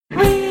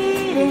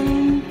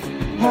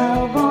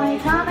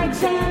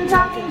and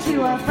talking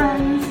to our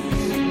friends.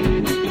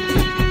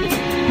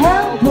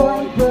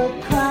 Hellboy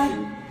Book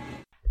Club.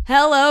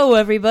 Hello,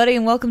 everybody,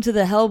 and welcome to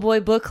the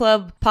Hellboy Book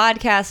Club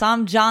podcast.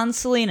 I'm John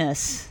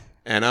Salinas.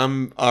 And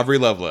I'm Aubrey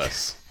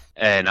Lovelace.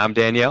 And I'm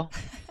Danielle.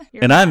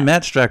 And I'm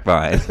Matt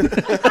Strackby.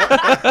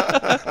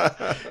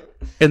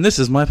 And this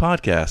is my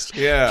podcast.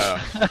 Yeah.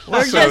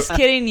 We're just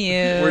kidding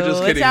you. We're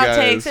just kidding, it's outtakes.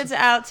 guys. It's an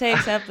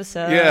outtakes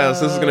episode.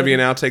 Yes, this is going to be an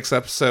outtakes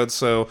episode.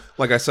 So,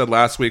 like I said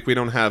last week, we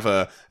don't have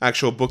a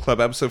actual book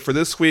club episode for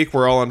this week.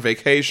 We're all on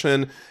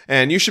vacation,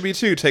 and you should be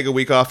too. Take a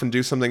week off and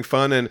do something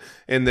fun. And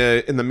in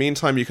the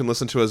meantime, you can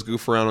listen to us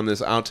goof around on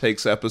this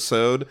outtakes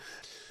episode.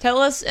 Tell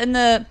us in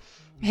the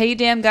hey,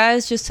 damn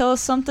guys, just tell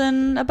us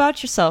something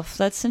about yourself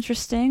that's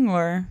interesting,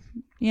 or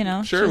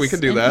Sure, we can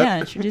do that. Yeah,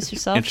 introduce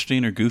yourself.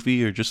 Interesting or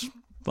goofy or just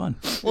fun.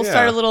 We'll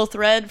start a little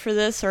thread for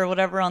this or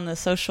whatever on the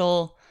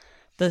social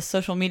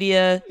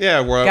media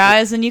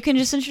guys, and you can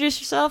just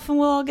introduce yourself and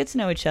we'll all get to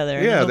know each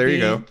other. Yeah, there you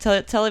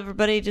go. Tell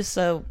everybody just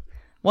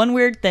one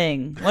weird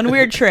thing, one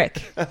weird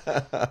trick.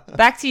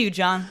 Back to you,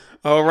 John.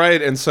 All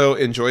right, and so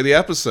enjoy the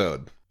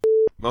episode.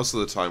 Most of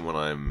the time when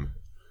I'm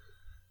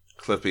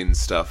clipping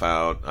stuff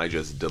out, I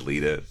just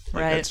delete it.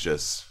 Right.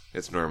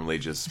 It's normally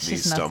just me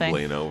just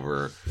stumbling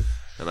over,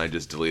 and I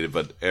just delete it.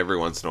 But every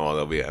once in a while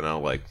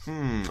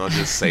I'll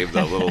just save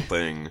that little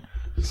thing.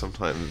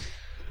 Sometimes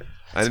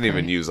I didn't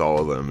even use all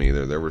of them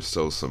either. There were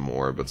still some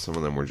more, but some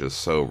of them were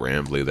just so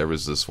rambly. There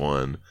was this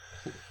one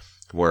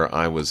where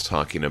I was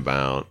talking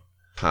about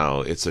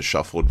how it's a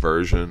shuffled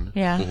version.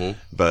 Yeah. Mm-hmm.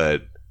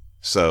 But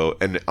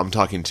and I'm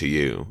talking to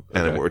you,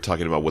 and we're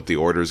talking about what the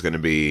order is going to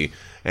be,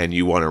 and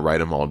you want to write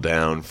them all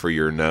down for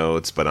your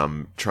notes, but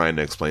I'm trying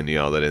to explain to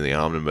y'all that in the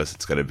omnibus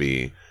it's going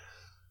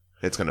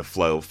to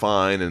flow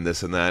fine and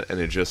this and that, and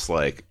it just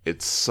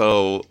it's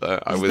so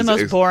It's the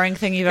most boring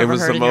thing you've ever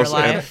heard in your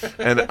life.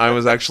 And I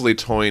was actually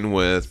toying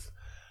with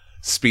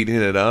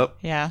speeding it up,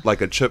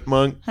 like a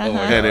chipmunk,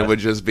 and it would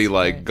just be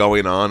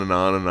going on and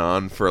on and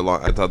on for a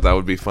long. I thought that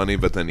would be funny,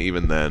 but then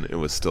even then it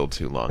was still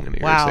too long and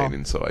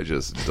irritating, so I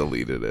just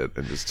deleted it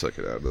and just took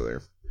it out of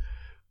there.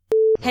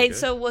 Hey,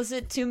 so was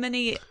it too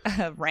many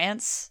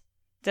rants?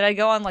 Did I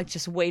go on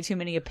just way too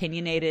many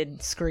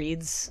opinionated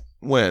screeds?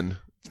 When?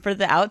 For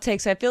the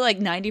outtakes, I feel like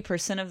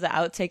 90% of the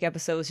outtake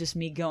episode was just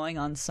me going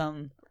on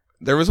some...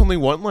 There was only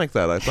one like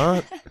that, I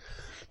thought.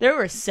 There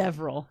were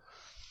several.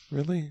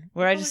 Really?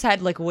 Where I just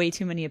had way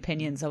too many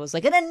opinions. I was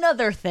like, and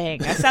another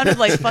thing. I sounded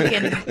like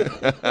fucking,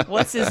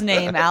 what's his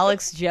name?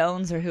 Alex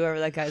Jones or whoever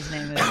that guy's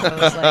name is. I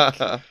was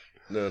like...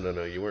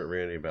 No, you weren't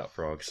ranting about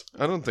frogs.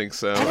 I don't think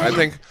so. I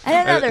think...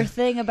 And another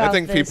thing about I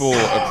think this. people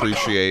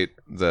appreciate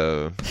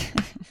those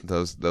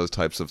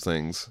types of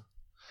things.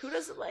 Who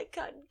doesn't like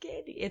cotton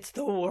candy? It's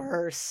the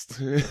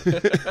worst. All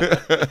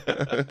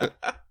right.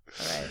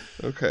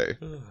 Okay.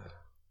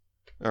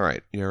 All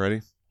right. You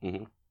ready?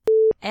 Mm-hmm.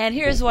 And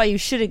here's why you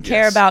shouldn't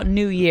care about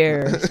New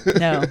Year's.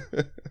 No.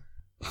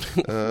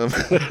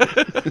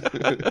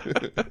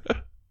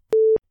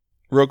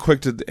 Real quick,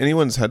 did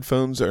anyone's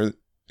headphones is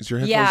your headphones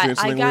doing Yeah,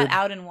 something I got weird?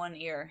 out in one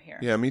ear here.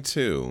 Yeah, me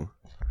too.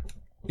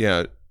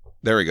 Yeah,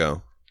 there we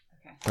go.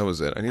 Okay. That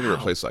was it. I need to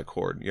replace that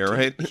cord. You all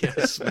right?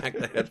 Yeah, smack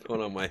the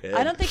headphone on my head.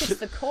 I don't think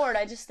it's the cord.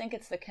 I just think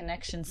it's the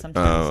connection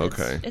sometimes. Oh,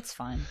 okay. It's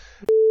fine.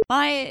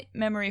 My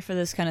memory for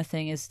this kind of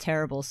thing is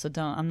terrible, so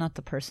I'm not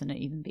the person to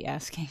even be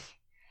asking.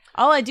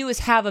 All I do is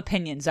have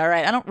opinions, all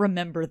right? I don't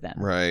remember them.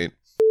 Right.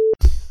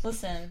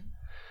 Listen,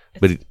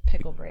 But it's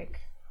pickle break.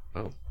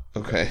 Oh,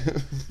 Okay.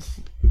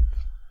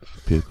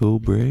 Pickle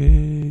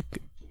break.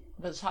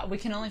 But we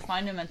can only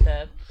find them at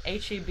the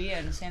HEB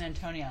in San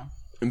Antonio.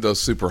 Those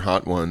super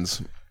hot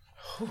ones.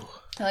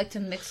 I like to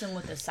mix them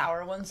with the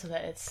sour one so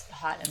that it's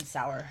hot and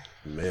sour.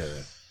 man.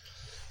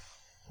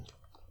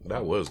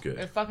 That was They're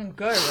good. fucking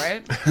good,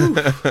 right?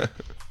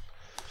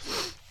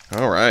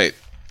 All right.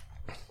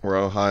 We're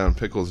all high on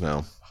pickles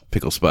now.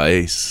 Pickle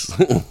spice.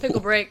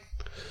 Pickle break.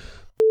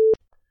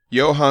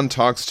 Johann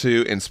talks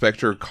to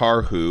Inspector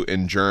Karhu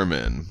in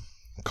German.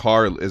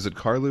 Is it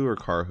Karlu or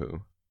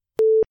Karhu?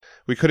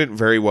 We couldn't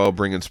very well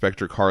bring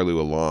Inspector Karlu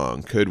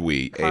along, could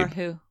we?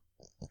 Karhu.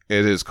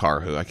 It is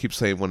Karhu. I keep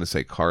wanting to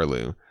say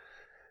Karlu.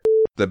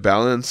 The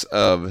balance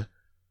of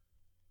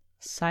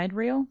Side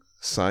reel?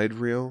 side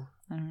reel?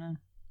 I don't know.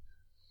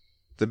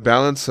 The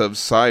balance of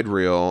side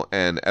reel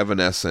and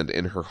evanescent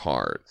in her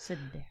heart. Sit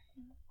there.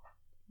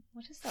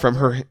 What is that? From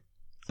word? her...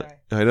 Sorry.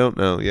 I don't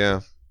know,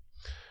 yeah.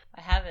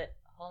 I have it.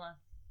 Hold on.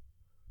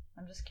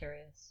 I'm just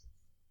curious.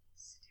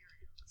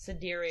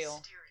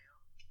 Sidereal.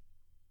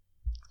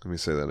 Let me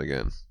say that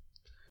again.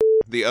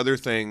 The other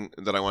thing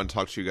that I want to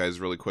talk to you guys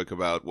really quick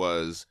about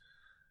was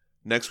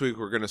next week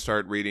we're going to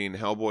start reading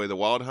Hellboy the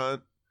Wild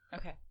Hunt.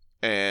 Okay.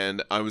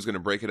 And I was going to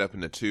break it up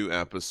into 2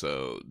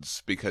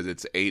 episodes because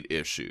it's 8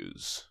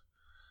 issues.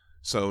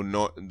 So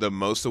the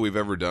most that we've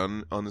ever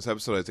done on this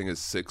episode, I think, is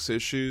 6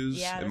 issues.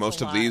 Yeah, and that's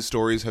most a of lot. these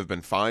stories have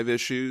been 5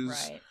 issues.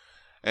 Right.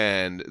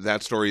 And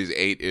that story is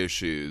 8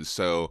 issues.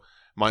 So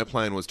my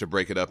plan was to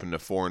break it up into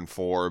 4 and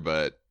 4,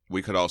 but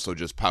we could also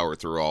just power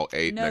through all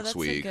 8 next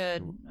week. No, that's a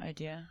good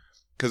idea.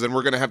 because then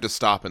we're gonna have to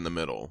stop in the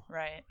middle,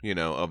 Right.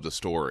 of the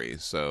story.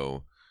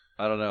 So,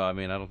 I don't know. I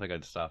mean, I don't think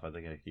I'd stop. I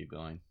think I'd keep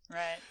going.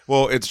 Right.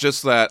 well, it's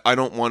just that I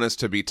don't want us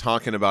to be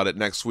talking about it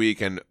next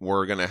week, and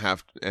we're gonna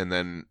have, and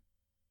then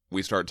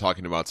we start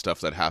talking about stuff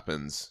that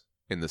happens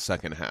in the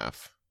second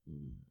half.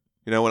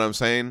 You know what I'm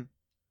saying?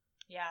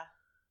 Yeah.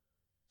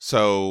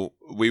 So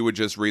we would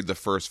just read the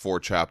first 4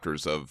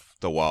 chapters of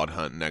The Wild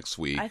Hunt next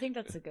week. I think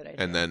that's a good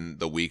idea. And then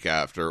the week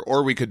after,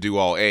 or we could do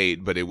all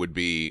 8, but it would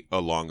be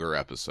a longer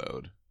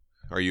episode.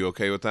 Are you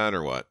okay with that,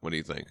 or what? What do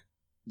you think?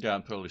 Yeah,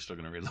 I'm totally still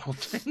gonna read the whole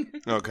thing.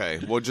 Okay,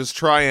 well, just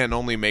try and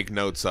only make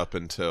notes up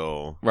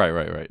until right.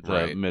 The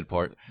Right. mid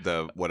part.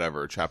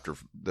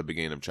 the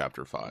beginning of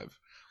chapter 5.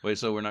 Wait,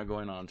 so we're not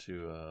going on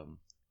to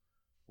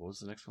what was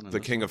the next one? The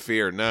King of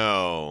Fear.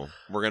 No,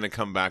 we're gonna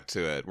come back to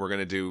it. We're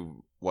gonna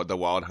do The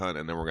Wild Hunt,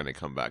 and then we're gonna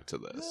come back to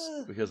this.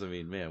 Because I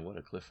mean, man, what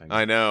a cliffhanger!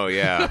 I know,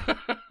 yeah,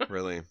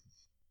 really.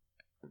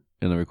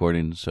 In the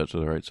recording, set to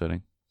the right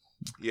setting.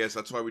 Yes,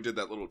 that's why we did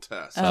that little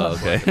test. Oh,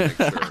 That's why I okay. had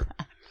to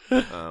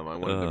make sure. I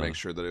wanted to make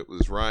sure that it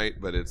was right,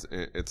 but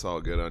it's all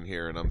good on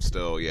here, and I'm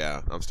still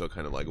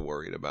kind of like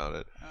worried about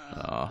it.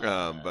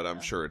 But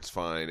I'm sure it's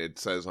fine. It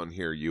says on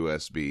here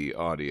USB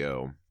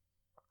audio.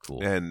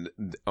 Cool. And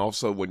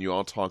also, when you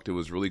all talked, it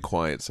was really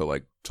quiet. So,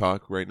 like,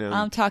 talk right now.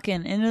 I'm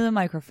talking into the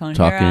microphone.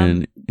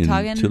 Talking Here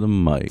I'm into the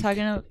mic.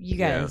 talking to you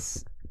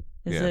guys.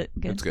 Is Yeah, it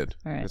good? It's good.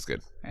 All right. It's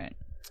good. All right.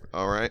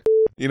 All right.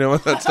 You know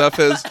what that stuff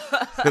is?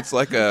 It's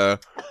like a.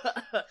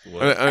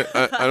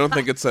 I don't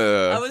think it's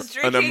a. I was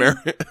an drinking.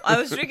 American. I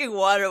was drinking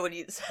water when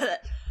you said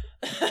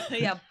that.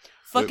 Yeah,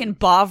 fucking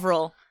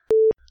Bovril.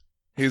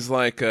 He's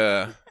like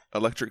a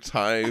electric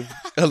tie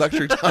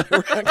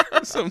rack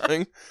or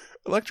something.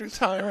 Electric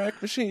tie rack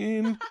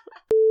machine.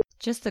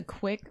 Just a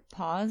quick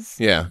pause.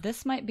 Yeah.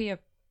 This might be a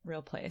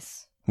real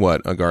place.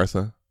 What,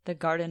 Agartha? The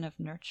Garden of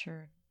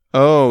Nurture.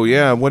 Oh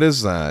yeah, what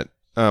is that?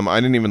 I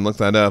didn't even look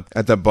that up.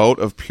 At the Boat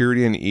of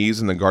Purity and Ease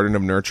in the Garden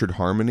of Nurtured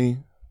Harmony.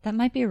 That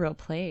might be a real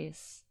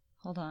place.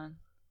 Hold on.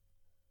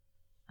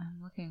 I'm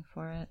looking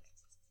for it.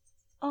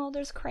 Oh,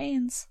 there's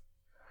cranes.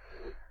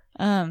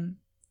 Let's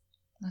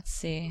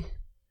see.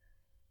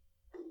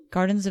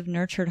 Gardens of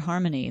Nurtured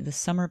Harmony, the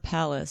Summer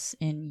Palace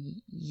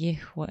in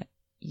Yehewan.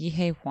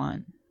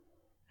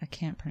 I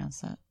can't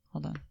pronounce that.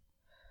 Hold on.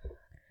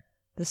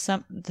 The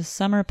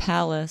Summer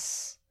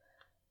Palace.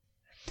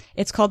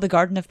 It's called the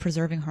Garden of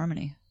Preserving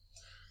Harmony.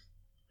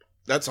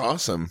 That's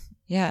awesome.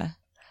 Yeah.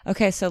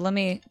 Okay, so let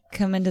me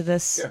come into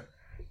this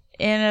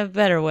in a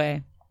better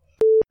way.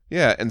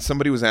 Yeah, and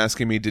somebody was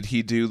asking me, did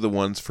he do the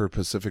ones for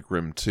Pacific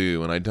Rim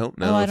 2? And I don't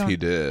know if he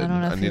did. I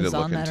don't know if he need was to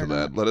look on that into or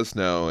that. not. Let us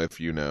know if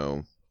you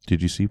know.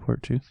 Did you see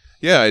part 2?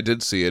 Yeah, I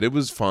did see it. It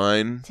was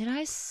fine. Did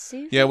I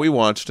see that? Yeah, we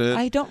watched it.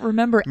 I don't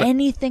remember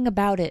anything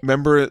about it.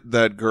 Remember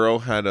that girl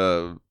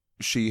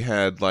she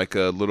had like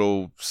a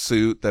little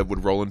suit that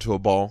would roll into a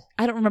ball?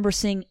 I don't remember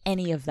seeing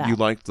any of that. You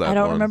liked that I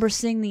don't one. remember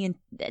seeing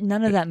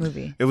none of that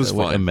movie. It was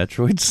What, a fun.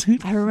 Metroid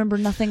suit? I remember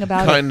nothing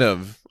about it. Kind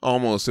of.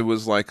 Almost. It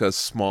was like a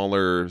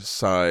smaller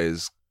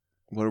size.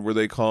 What were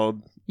they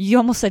called? You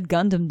almost said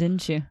Gundam,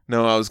 didn't you?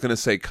 No, I was going to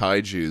say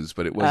kaijus,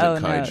 but it wasn't Oh,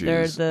 no, kaijus.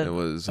 they're the- It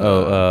was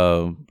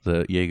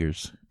The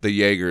Jaegers. the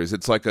Jaegers.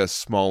 It's like a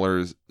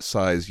smaller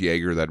size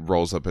Jaeger that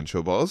rolls up into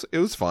a ball. It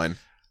was fine.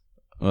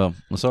 Well,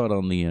 I saw it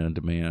on the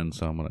demand,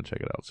 so I'm gonna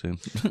check it out soon.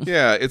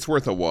 Yeah, it's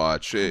worth a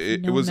watch.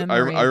 It no was. I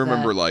memory of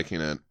remember that.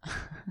 liking it. I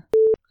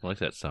like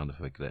that sound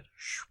effect, that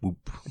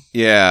swoop.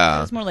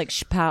 Yeah. It's more like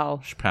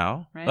Shpow.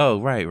 Pow? Right?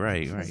 Oh, right.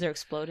 As they're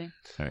exploding.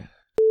 All right.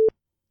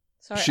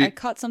 Sorry, I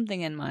caught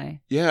something in my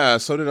Yeah,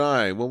 so did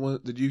I.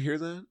 Did you hear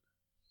that?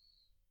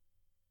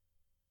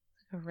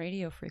 a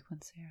radio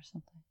frequency or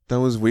something. That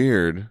was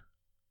weird.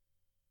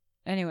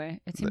 Anyway,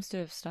 it seems to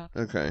have stopped.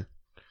 Okay.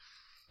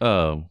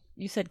 Oh.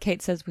 You said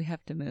Kate says we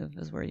have to move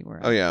is where you were.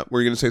 Oh yeah. Were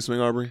you going to say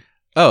something, Aubrey?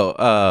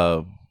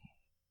 Oh,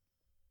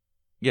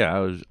 yeah,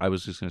 I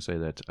was just gonna say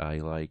that I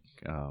like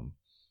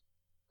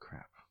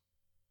crap.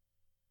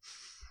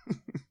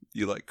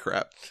 You like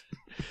crap.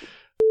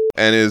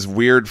 And his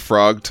weird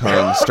frog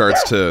tongue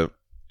starts to.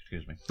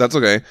 Excuse me. That's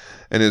okay.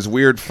 And his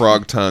weird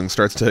frog tongue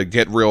starts to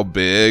get real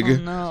big. Oh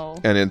no.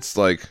 And it's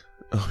like,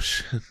 oh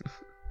shit.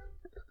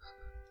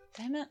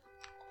 Damn it.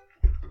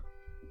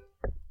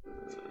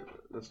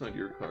 That's not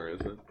your car,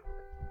 is it?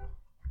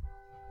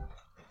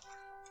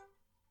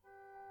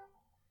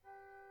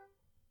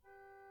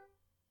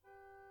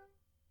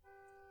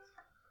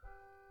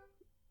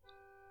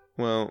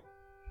 Well,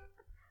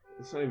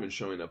 it's not even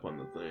showing up on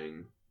the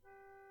thing.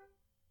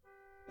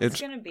 It's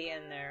gonna be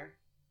in there.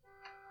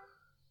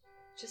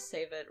 Just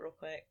save it real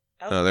quick.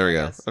 Oh, there we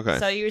go. it is. Okay.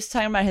 So you were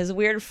talking about his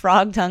weird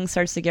frog tongue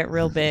starts to get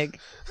real big.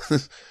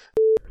 What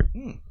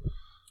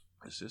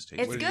It's did you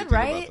good, think about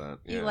right? that?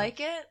 You Yeah. like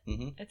it?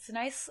 Mm-hmm. It's a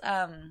nice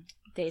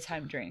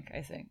daytime drink,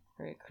 I think.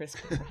 Very crisp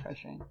and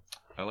refreshing.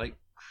 I like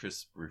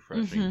crisp,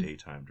 refreshing Mhm.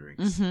 daytime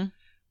drinks. Mm-hmm.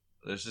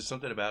 There's just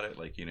something about it,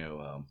 like, I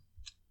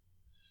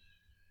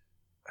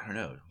don't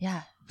know,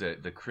 Yeah.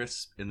 the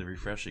crisp and the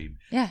refreshing,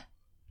 Yeah.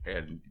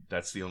 and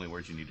that's the only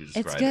word you need to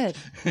describe It's good.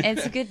 it.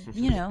 It's a good,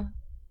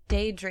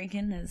 day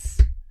drinking is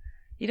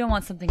You don't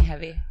want something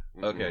heavy.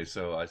 Okay,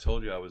 so I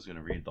told you I was going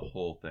to read the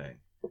whole thing.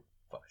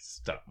 But I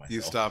stopped myself. You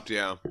stopped,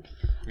 yeah.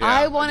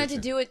 I wanted to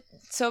do it,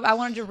 so I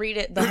wanted to read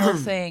it, the whole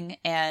thing,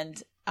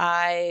 and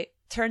I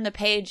turned the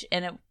page,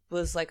 and it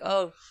was like,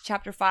 oh,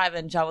 chapter 5,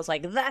 and John was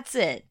like, that's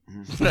it.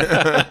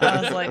 I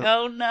was like,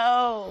 oh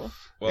no.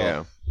 Well,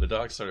 Yeah. the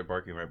dogs started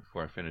barking right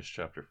before I finished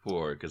chapter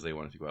 4 because they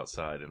wanted to go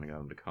outside, and I got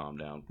them to calm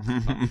down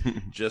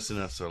just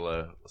enough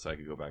so I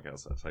could go back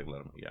outside. So I could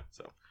let them,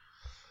 so.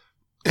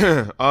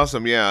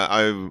 Awesome. Yeah,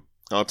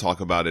 I'll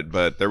talk about it,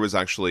 but there was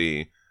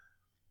actually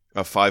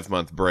a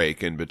 5-month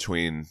break in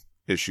between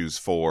issues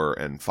 4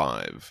 and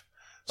 5.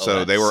 Oh, So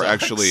that they were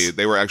sucks.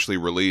 actually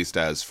released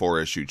as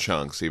 4-issue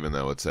chunks, even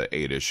though it's a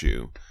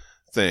 8-issue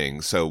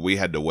thing. So we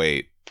had to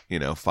wait,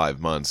 5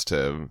 months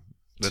to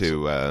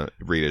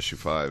read issue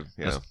 5.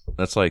 Yeah.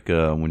 That's like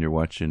when you're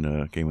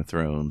watching Game of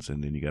Thrones,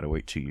 and then you got to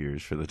wait 2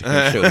 years for the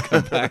damn show to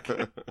come back.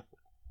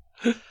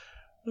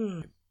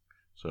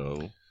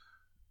 So,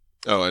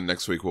 Oh, and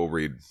next week we'll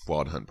read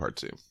Wild Hunt Part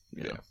 2.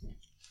 yeah.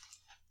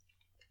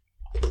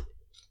 Yeah.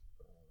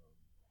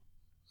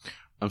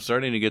 I'm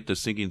starting to get the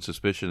sinking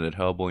suspicion that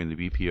Hellboy and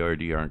the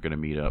BPRD aren't going to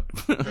meet up.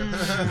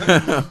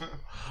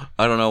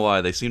 I don't know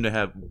why. They seem to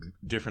have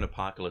different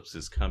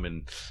apocalypses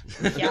coming.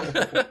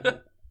 Yeah.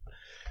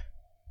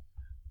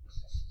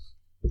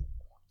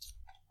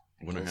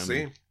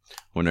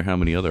 Wonder how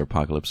many other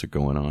apocalypses are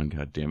going on.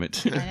 God damn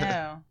it! I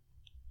know.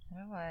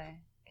 What do I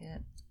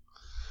get?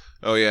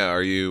 Oh yeah,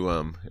 are you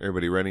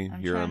everybody ready?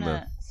 I'm You're trying on the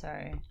to.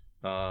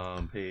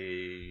 Sorry,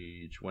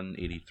 Page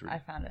 183. I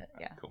found it.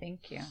 Yeah, Cool.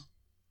 thank you.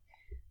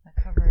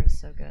 The cover is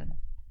so good.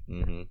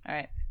 Mm-hmm. All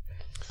right.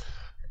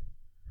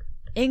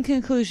 In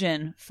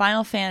conclusion,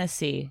 Final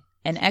Fantasy,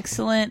 an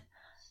excellent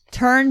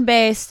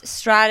turn-based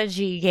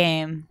strategy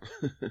game.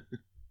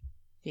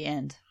 The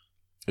end.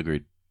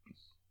 Agreed.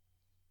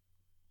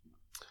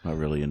 Not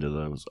really into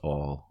those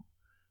all.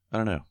 I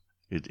don't know.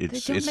 They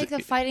don't make the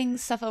fighting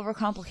stuff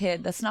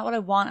overcomplicated. That's not what I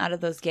want out of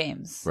those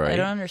games. Right. I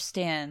don't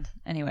understand.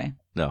 Anyway.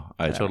 No,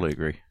 I totally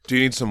agree. Do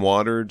you need some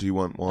water? Do you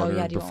want water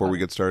yeah, do you want before we water?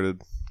 get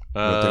started?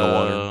 You want a thing of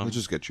water? We'll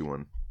just get you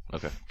one.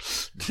 Okay.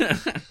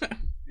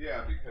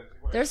 Yeah, because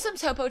There's some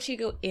Topo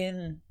Chico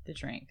in the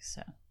drink,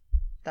 so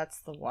that's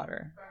the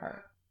water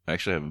part. I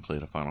actually haven't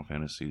played a Final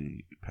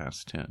Fantasy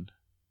past 10,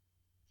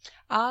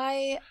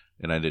 I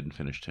and I didn't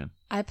finish 10.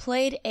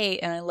 played 8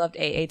 and I loved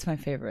 8. 8's my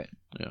favorite.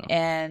 Yeah.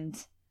 And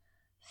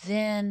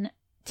then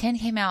 10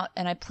 came out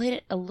and I played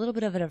it a little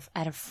bit of it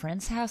at a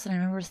friend's house, and I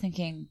remember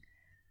thinking,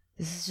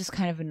 this is just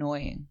kind of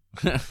annoying.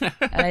 And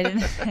I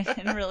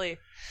didn't really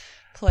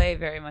play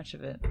very much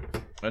of it.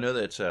 I know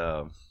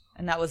that.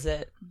 And that was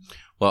it.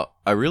 Well,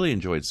 I really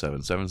enjoyed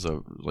 7. 7's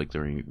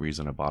the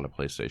reason I bought a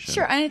PlayStation.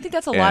 Sure, I think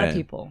that's a lot of And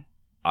people.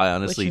 I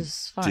honestly which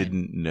is fine.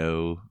 didn't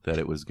know that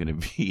it was going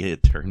to be a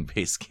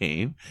turn-based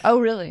game. Oh,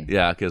 really?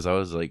 Yeah, because I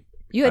was like,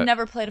 You had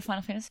never played a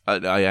Final Fantasy?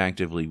 I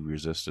actively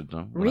resisted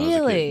them. when I was a kid.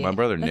 Really? My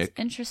brother That's Nick,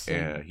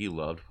 interesting. he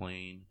loved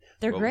playing.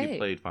 They're He great.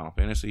 played Final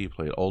Fantasy. He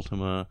played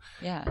Ultima.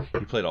 Yeah.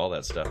 He played all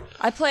that stuff.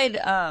 I played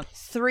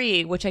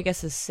 3, which I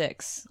guess is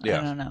 6. Yeah,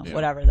 I don't know. yeah.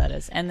 Whatever that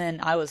is. And then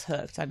I was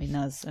hooked. I mean,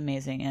 that was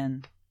amazing.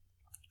 And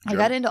I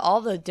got into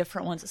all the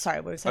different ones. Sorry,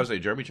 what was I that? was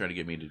like, Jeremy tried to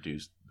get me to do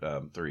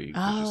 3, which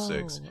Oh. is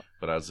 6,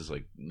 but I was just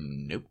like,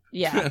 nope.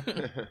 Yeah.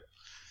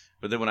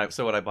 But then when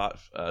I bought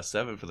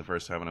 7 for the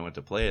first time and I went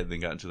to play it, and then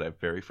got into that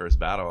very first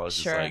battle, I was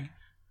Sure. just like,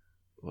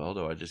 well,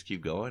 do I just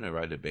keep going or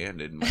ride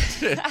abandoned?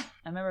 I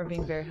remember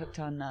being very hooked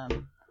on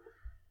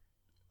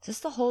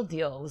just the whole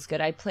deal was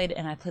good. I played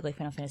like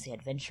Final Fantasy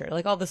Adventure.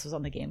 Like all this was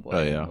on the Game Boy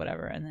Oh, yeah. and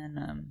whatever. And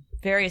then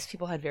various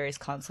people had various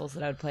consoles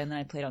that I would play, and then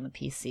I played on the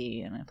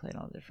PC and I played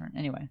all different.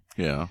 Anyway,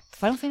 Yeah.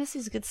 Final Fantasy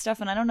is good stuff,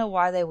 and I don't know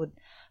why they would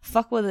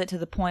fuck with it to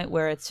the point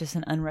where it's just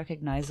an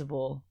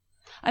unrecognizable.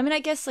 I mean, I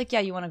guess like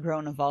you want to grow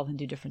and evolve and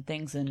do different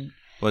things and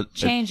Well,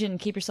 change and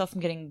keep yourself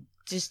from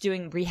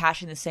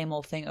rehashing the same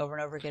old thing over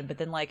and over again. But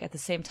then like at the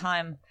same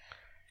time,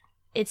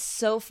 it's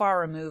so far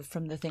removed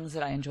from the things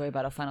that I enjoy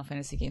about a Final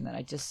Fantasy game that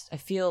I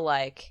feel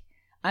like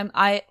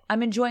I'm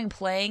enjoying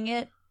playing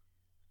it,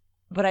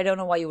 but I don't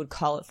know why you would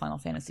call it Final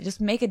Fantasy.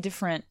 Just make a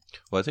different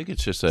I think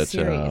it's just that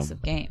series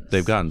of games.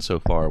 they've gotten so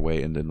far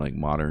away, and then like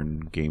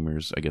modern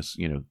gamers, I guess,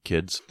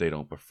 kids, they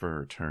don't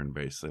prefer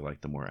turn-based. They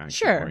like the more action.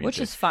 Sure, which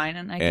is fine,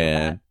 and I get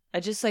And- that. I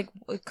just like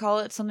would call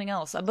it something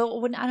else. But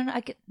when, I don't know.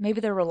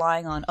 Maybe they're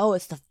relying on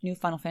it's the new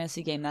Final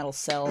Fantasy game that'll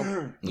sell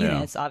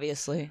units.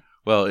 Obviously,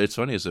 Well, it's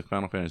funny is that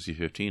Final Fantasy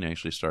 15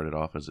 actually started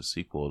off as a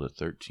sequel to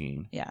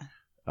 13, yeah.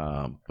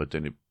 but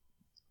then it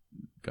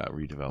got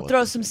redeveloped.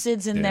 Throw some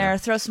Sids in Yeah. there.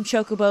 Throw some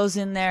Chocobos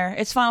in there.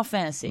 It's Final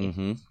Fantasy.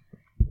 Mm-hmm.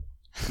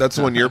 That's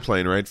the one you're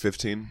playing, right?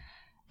 15.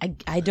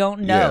 I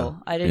don't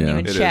know. I didn't Yeah.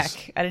 even It check.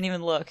 is. I didn't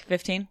even look.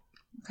 15.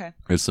 Okay.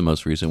 It's the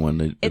most recent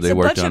one. It's They a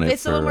worked bunch on of. it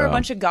It's the for, one where a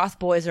bunch of goth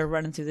boys are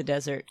running through the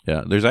desert.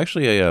 Yeah, there's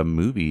actually a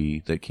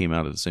movie that came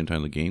out at the same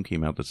time the game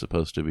came out that's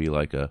supposed to be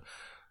like a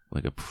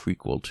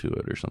prequel to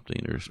it or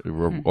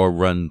something, or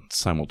run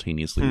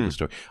simultaneously with the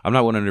story. I'm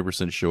not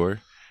 100% sure,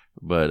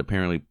 but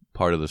apparently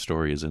part of the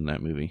story is in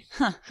that movie.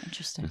 Huh.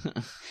 Interesting.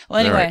 Well,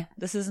 anyway, All right.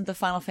 This isn't the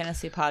Final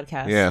Fantasy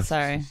podcast. Yeah.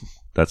 Sorry.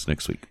 That's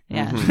next week.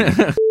 Yeah.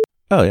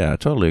 Oh yeah, I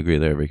totally agree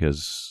there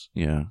because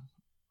I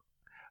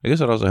guess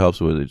it also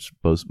helps with it's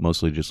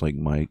mostly just like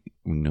Mike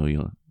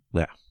Mignola.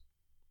 Yeah,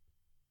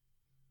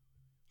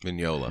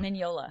 Mignola.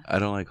 Mignola. I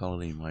don't like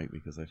calling him Mike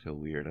because I feel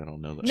weird. I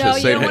don't know that. No, Just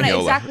you say don't want to Mignola.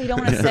 exactly. You don't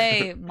want to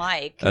say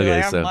Mike. You're Okay,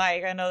 like, I'm so-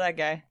 Mike. I know that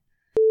guy.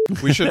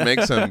 We should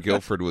make some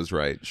Guilford was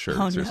right shirts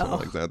Oh, or no. something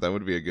like that. That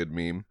would be a good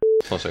meme.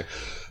 Oh, sorry.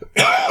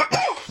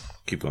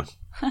 Keep going.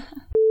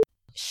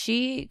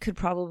 She could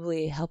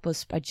probably help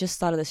us. I just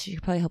thought of this. She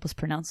could probably help us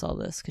pronounce all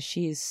this because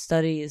she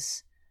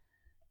studies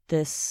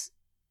this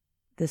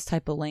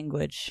type of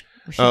language.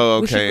 We should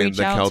Okay, reach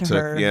the out to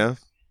her. Celtic, yeah.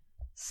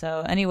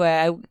 So anyway,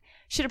 I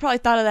should have probably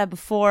thought of that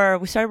before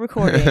we started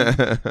recording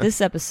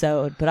this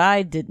episode, but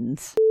I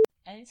didn't.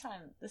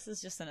 Anytime, this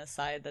is just an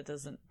aside that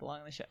doesn't belong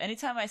in the show.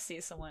 Anytime I see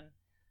someone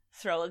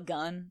throw a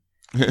gun,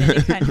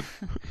 any kind of,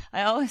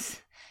 I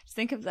always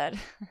think of that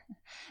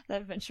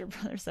Venture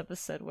Brothers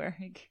episode where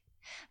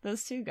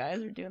those two guys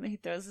are doing. He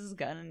throws his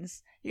gun and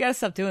he's, you gotta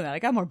stop doing that. I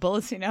got more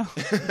bullets, you know.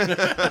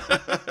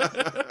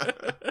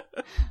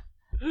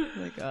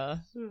 Like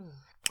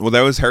Well,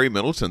 that was Harry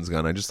Middleton's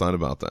gun. I just thought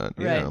about that.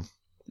 Yeah. Right.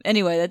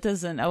 Anyway, that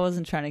doesn't. I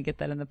wasn't trying to get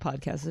that in the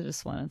podcast. I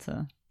just wanted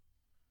to.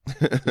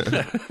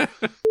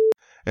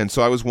 And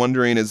so I was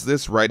wondering, is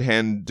this right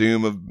hand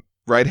doom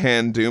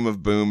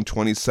of Boom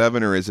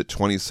 27, or is it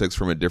 26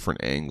 from a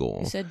different angle?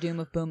 You said Doom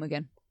of Boom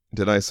again.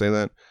 Did I say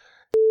that?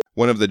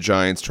 One of the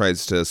giants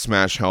tries to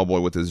smash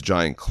Hellboy with his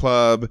giant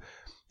club,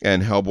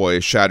 and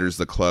Hellboy shatters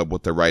the club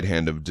with the right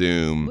hand of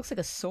Doom. Looks like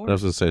a sword. I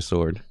was going to say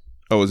sword.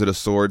 Oh, is it a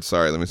sword?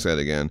 Sorry, let me say it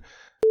again.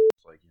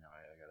 It's like,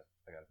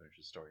 I gotta finish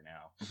the story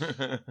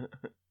now.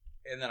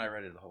 And then I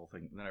read the whole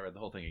thing. Then I read the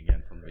whole thing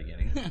again from the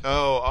beginning.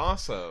 Oh,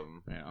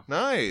 awesome. Yeah.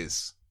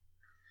 Nice.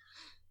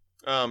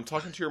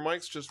 Talking to your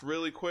mics just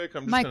really quick.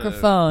 I'm just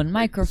Microphone. take a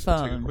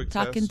Microphone. quick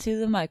Talking test. to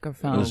the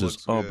microphone. This looks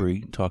is good.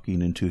 Aubrey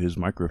talking into his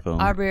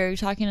microphone. Aubrey, are you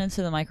talking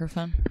into the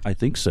microphone? I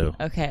think so.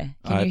 Okay.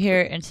 Can I- you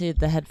hear it into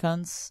the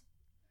headphones?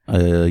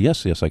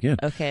 Yes, I can.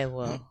 Okay,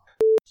 well.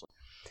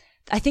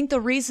 I think the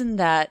reason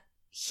that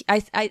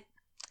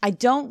I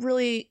don't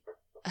really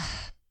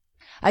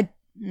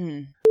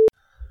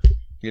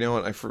You know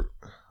what?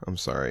 I'm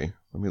sorry.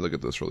 Let me look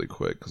at this really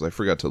quick because I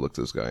forgot to look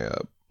this guy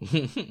up.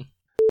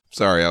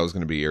 Sorry, I was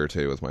going to be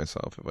irritated with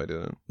myself if I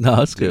didn't. No,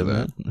 that's Do good,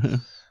 that.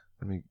 man.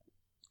 Let me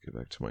get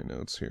back to my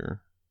notes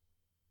here.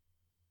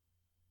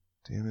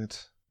 Damn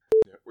it.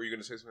 Were you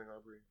going to say something,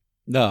 Aubrey?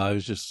 No, I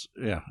was just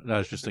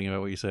thinking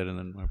about what you said, and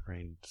then my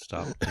brain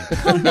stopped.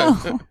 Oh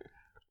no.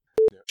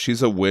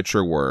 She's a witch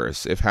or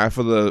worse. If half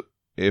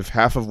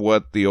of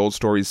what the old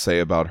stories say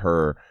about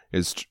her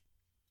is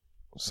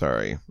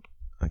sorry,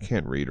 I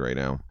can't read right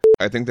now.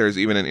 I think there's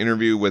even an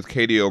interview with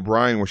Katie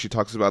O'Brien where she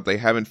talks about they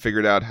haven't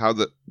figured out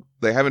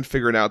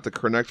the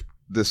correct.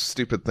 This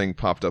stupid thing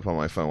popped up on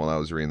my phone while I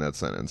was reading that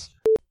sentence.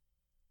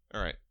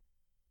 All right.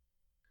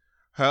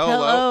 Hello,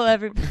 Hello.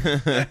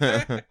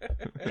 everybody.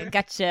 You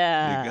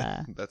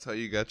Gotcha. that's how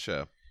you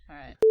gotcha. All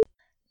right.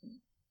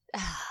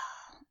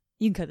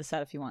 You can cut this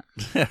out if you want.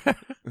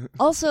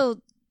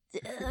 Also,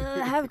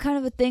 I have kind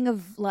of a thing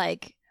of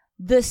like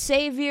the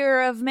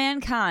savior of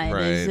mankind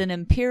is Right. an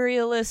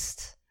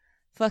imperialist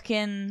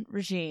fucking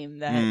regime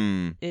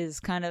that is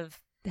kind of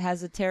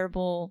has a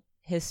terrible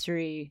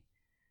history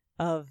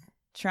of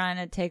trying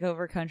to take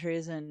over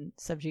countries and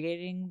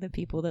subjugating the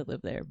people that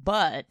live there.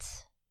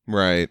 But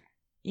Right.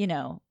 you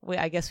know,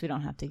 I guess we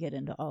don't have to get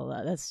into all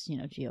that. That's, you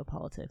know,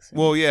 geopolitics.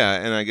 Well, yeah,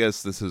 and I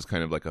guess this is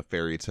kind of like a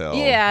fairy tale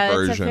yeah,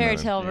 version. it's a fairy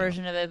of- tale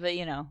version of it, but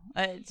you know,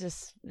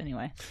 just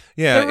anyway.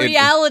 Yeah, The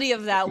reality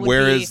of that would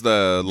where be is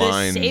the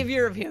line? the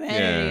savior of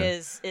humanity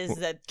Yeah. is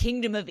the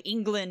kingdom of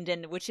England,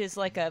 and which is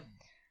like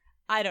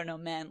I don't know,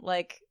 man.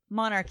 Like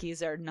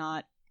monarchies are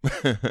not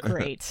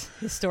great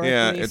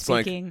historically it's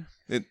like- speaking.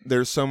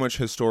 There's so much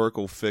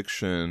historical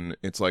fiction.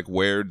 It's like,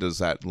 where does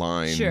that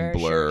line Sure,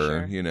 blur?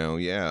 sure. You know,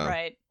 yeah,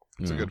 Right.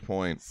 It's a good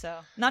point. So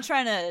not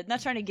trying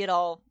to get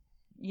all,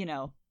 you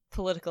know,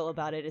 political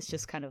about it. It's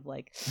just kind of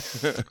like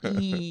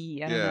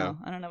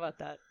I don't know about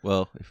that.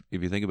 Well,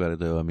 if you think about it,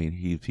 though, I mean,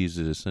 he's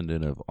a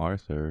descendant of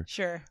Arthur.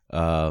 Sure.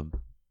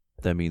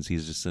 That means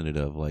he's a descendant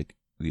of like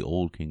the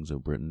old kings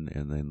of Britain,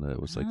 and then it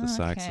was like the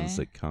Saxons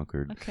Okay. that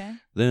conquered Okay.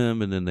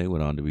 them, and then they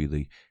went on to be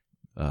the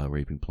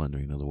raping,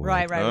 plundering of the world.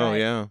 Right. Oh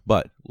yeah.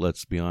 But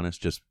let's be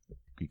honest, just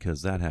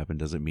because that happened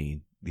doesn't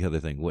mean the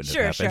other thing wouldn't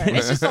Sure, have sure. happened.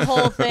 It's just a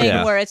whole thing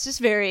Yeah. where it's just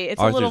very, it's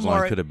Arthur's a little line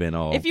more. could have been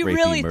all If you rapey,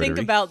 really think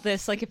murdery. about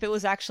this, like if it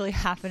was actually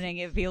happening,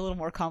 it'd be a little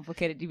more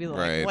complicated. You'd be like,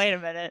 Right. wait a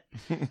minute.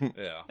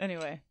 Yeah.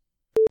 Anyway.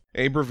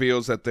 Abe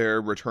reveals that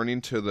they're returning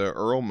to the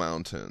Ural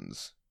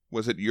Mountains.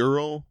 Was it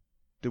Ural?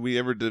 Did we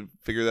ever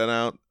figure that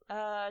out?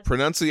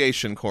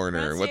 Pronunciation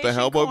corner with the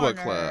Pronunciation Hellboy Book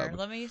Corner. Club.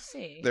 Let me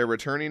see. They're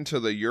returning to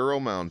the Ural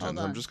Mountains. Hold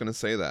I'm on. just going to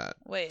say that.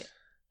 Wait.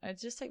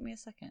 Just take me a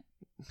second.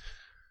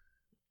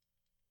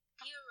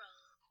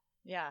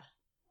 Yeah.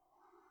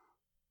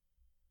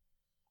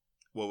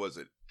 What was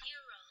it?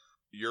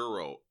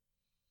 Ural.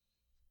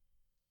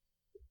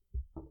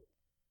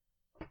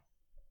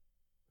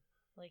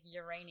 Like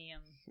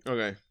uranium.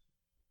 Okay.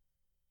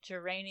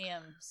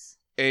 Geraniums.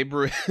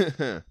 Abra.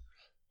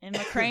 And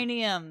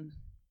macranium.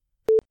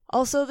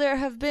 Also, there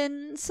have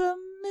been some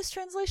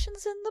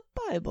mistranslations in the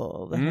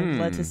Bible that have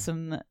led to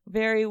some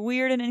very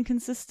weird and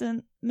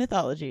inconsistent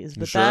mythologies.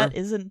 But Sure. that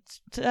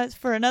isn't that's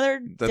for another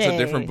day. That's a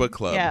different book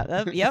club.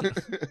 Yeah, yep.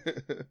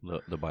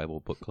 The Bible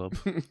book club.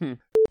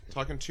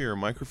 Talking to your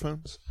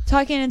microphones?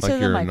 Talking into Like the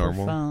you're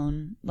microphone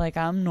normal? like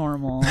I'm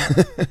normal,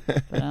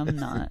 but I'm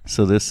not.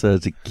 So this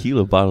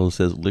tequila bottle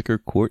says liquor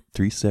quart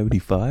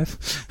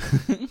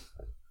 375.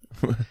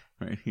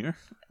 Right here.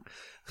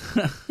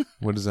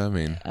 What does that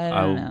mean? I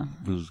don't know.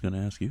 was going to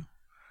ask you.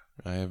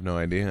 I have no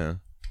idea.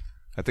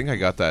 I think I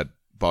got that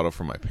bottle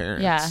from my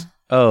parents. Yeah,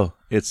 Oh,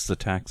 it's the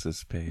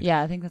taxes paid.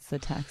 yeah. I think that's the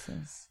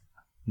taxes.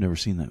 Never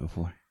seen that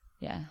before.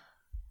 Yeah,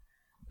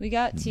 we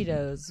got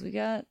Tito's. We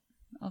got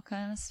all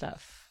kind of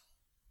stuff.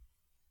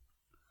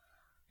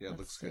 Yeah, it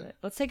looks do good. it.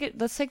 Let's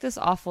take this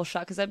awful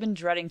shot because I've been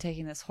dreading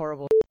taking this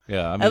horrible.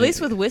 Yeah, I mean, At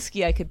least with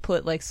whiskey, I could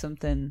put like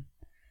something,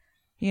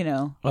 you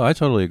know. Oh, I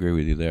totally agree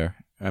with you there.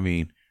 I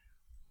mean,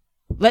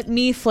 Let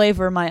me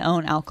flavor my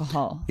own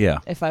alcohol. Yeah.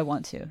 If I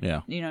want to.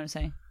 Yeah. You know what I'm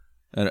saying?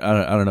 I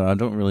don't know. I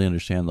don't really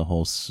understand the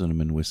whole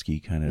cinnamon whiskey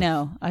kind of.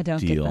 No, I don't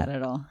deal. get that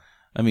at all.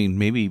 I mean,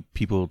 maybe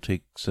people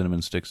take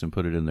cinnamon sticks and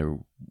put it in their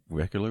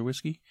regular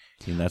whiskey,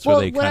 and that's Well,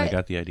 where they what kind of I-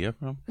 got the idea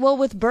from. Well,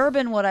 with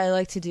bourbon, what I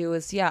like to do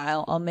is,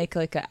 I'll make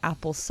like an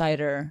apple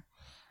cider,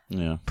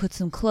 Yeah. put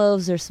some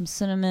cloves or some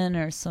cinnamon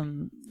or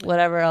some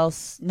whatever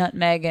else,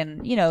 nutmeg,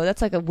 and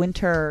that's like a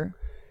winter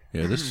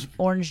Yeah. This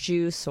orange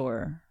juice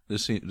or.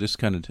 this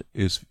kind of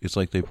is. It's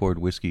like they poured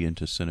whiskey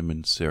into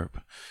cinnamon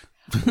syrup.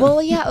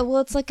 Well, yeah. Well,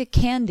 it's like a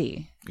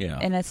candy. Yeah.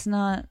 And it's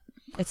not.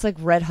 It's like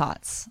Red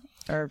Hots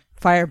or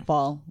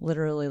Fireball,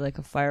 literally like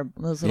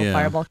those little Yeah.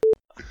 Fireball.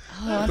 Oh,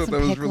 I want thought some that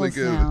was pickles really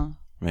good. now.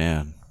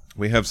 Man.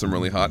 We have some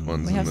really hot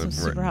ones. We have in some the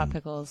super hot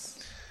pickles.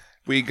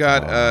 We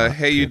got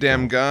Hey You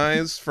Damn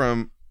Guys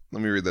from.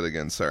 Let me read that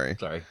again. Sorry.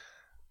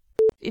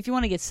 If you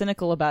want to get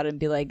cynical about it and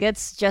be like,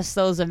 it's just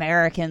those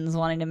Americans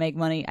wanting to make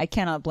money, I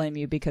cannot blame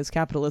you because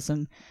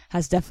capitalism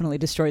has definitely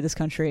destroyed this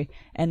country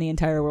and the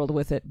entire world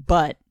with it.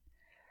 But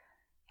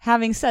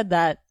having said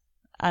that,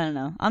 I don't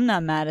know. I'm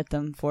not mad at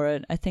them for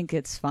it. I think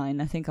it's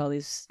fine. I think all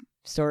these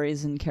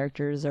stories and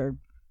characters are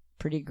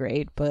pretty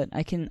great, but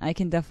I can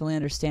definitely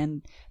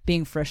understand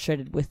being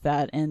frustrated with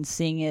that and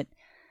seeing it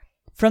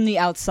from the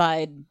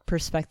outside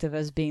perspective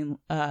as being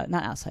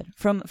not outside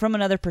from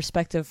another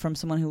perspective from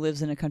someone who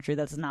lives in a country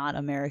that's not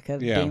America,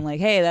 being like,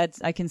 hey,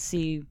 I can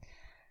see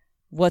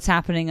what's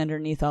happening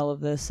underneath all of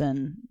this,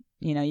 and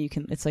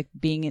it's like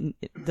being in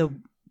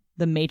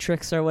the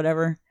Matrix or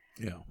whatever.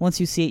 Yeah. Once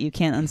you see it, you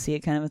can't unsee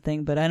it, kind of a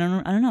thing. But I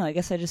don't know. I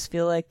guess I just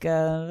feel like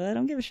I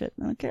don't give a shit.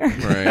 I don't care.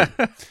 Right.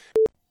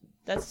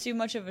 That's too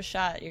much of a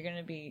shot. You're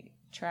gonna be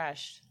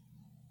trashed.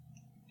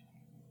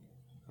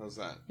 How's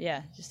that?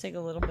 Yeah, just take a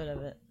little bit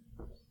of it.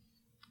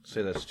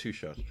 Say that's 2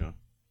 shots, John.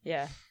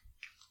 Yeah.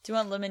 Do you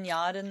want lemon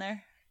yod in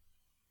there?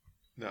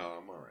 No,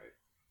 I'm all right.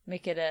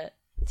 Make it a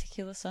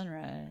tequila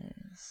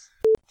sunrise.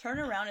 Turn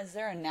around. Is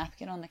there a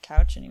napkin on the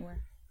couch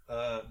anywhere?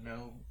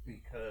 No,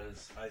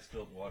 because I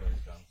spilled water in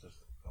John's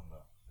system.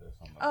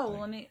 Oh,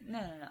 well, let me.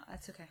 No.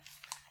 That's okay.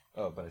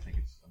 Oh, but I think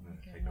I'm going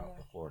to take off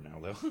the floor now,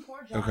 though. Poor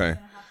John's Okay.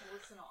 gonna have to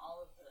listen to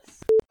all of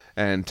this.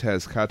 And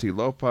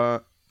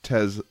Tezcatlipoca,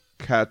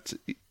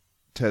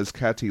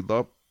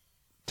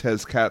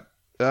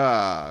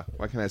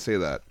 why can't I say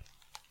that?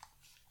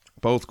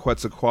 Both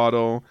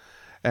Quetzalcoatl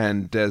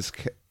and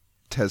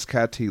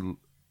Tezcatlipoca.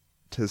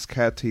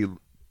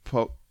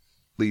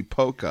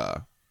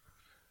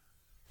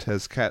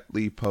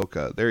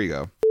 Tezcatlipoca. There you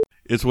go.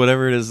 It's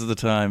whatever it is at the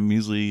time.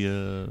 Usually,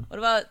 What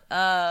about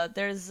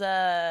there's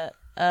I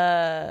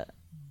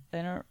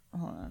don't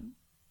hold on.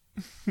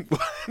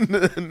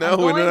 No,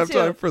 we don't have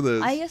time for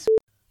this. I guess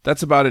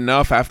That's about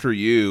enough after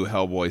you,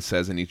 Hellboy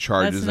says, and he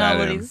charges that's not at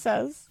what him. he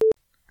says.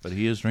 but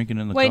he is drinking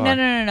in the Wait, car.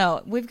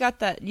 no. We've got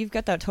that. You've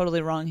got that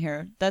totally wrong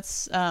here.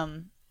 That's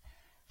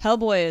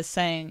Hellboy is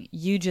saying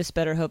you just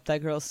better hope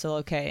that girl's still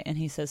okay, and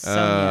he says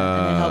Sonia,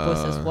 and then Hellboy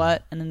says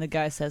what, and then the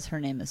guy says her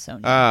name is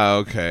Sonia. Ah,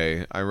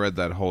 okay. I read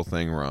that whole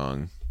thing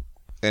wrong.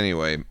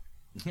 Anyway,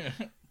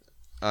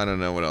 I don't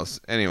know what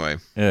else. Anyway,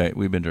 All right,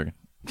 we've been drinking.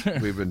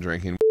 we've been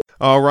drinking.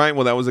 All right,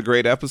 well, that was a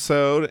great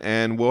episode,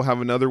 and we'll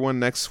have another one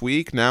next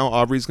week. Now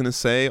Aubrey's going to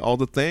say all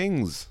the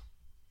things.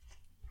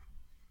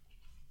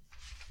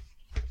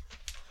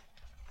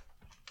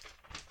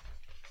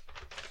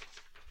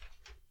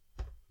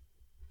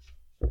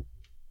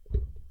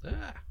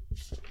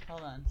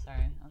 Hold on,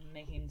 sorry, I'm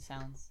making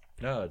sounds.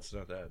 No, it's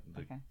not that.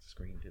 The Okay.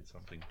 screen did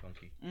something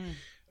funky.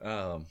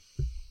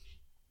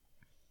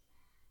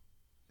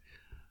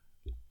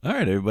 All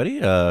right, everybody.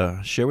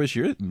 Share with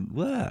your.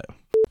 What?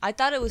 I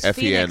thought it was FEN.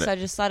 Phoenix. I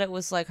just thought it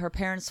was like her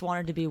parents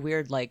wanted to be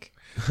weird, like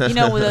with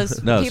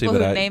those No, see, people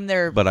but who I- name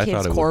their but I kids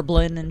thought it was-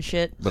 Corblin and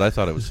shit. But I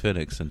thought it was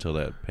Phoenix until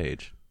that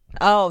page.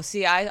 Oh,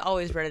 see, I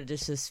always read it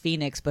just as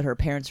Phoenix, but her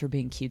parents were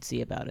being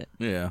cutesy about it.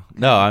 Yeah.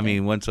 No, I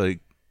mean once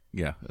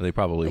Yeah, they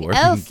probably Like, were.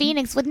 Oh,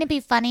 Phoenix, wouldn't it be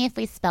funny if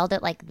we spelled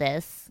it like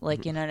this?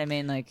 Like, you know what I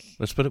mean? Like,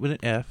 Let's put it with an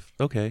F.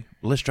 Okay.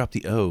 Let's drop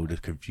the O to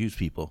confuse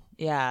people.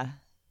 yeah.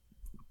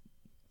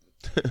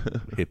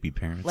 Hippie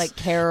parents. Like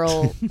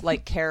Carol,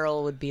 like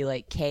Carol would be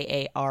like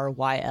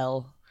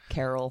Karyl,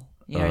 Carol.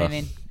 You know what I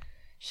mean?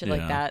 Shit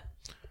like yeah. that.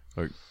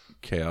 Or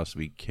chaos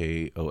would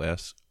be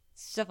KOS.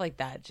 Stuff like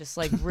that. Just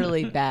like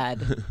really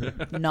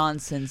bad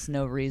nonsense,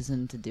 no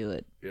reason to do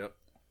it. Yep.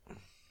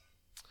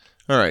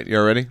 All right,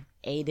 y'all ready?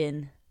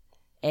 Aiden.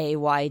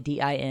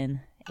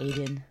 Aydin.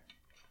 Aiden.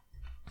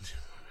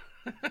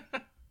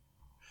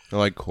 I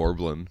like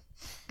Corblin.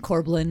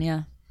 Corblin,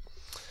 yeah.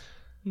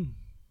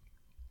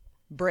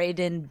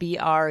 Braden,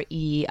 BreighDen.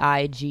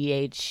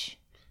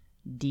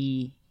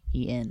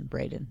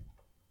 Braden.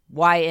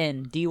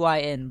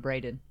 YN,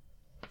 Braden.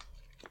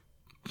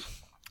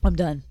 I'm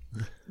done.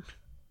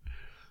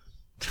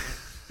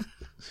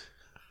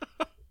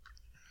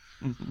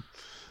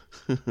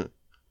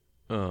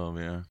 Oh,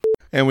 man.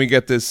 And we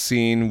get this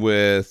scene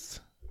with.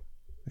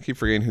 I keep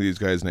forgetting who these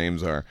guys'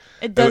 names are.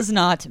 It does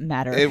not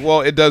matter.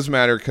 It does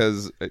matter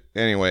because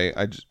anyway,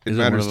 it Is it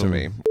matters one to of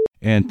me.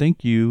 And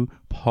thank you,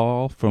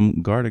 Paul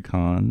from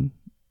Gardacon.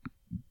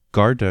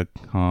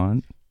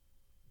 Gardaharn.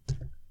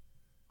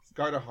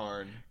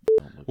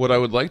 What I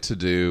would like to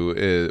do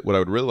is what I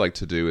would really like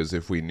to do is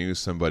if we knew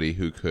somebody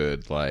who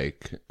could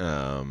like do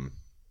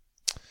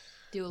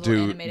a little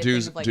do- animated do-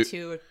 thing of like do-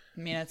 2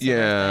 minutes.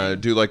 yeah,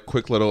 do like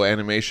quick little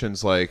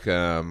animations like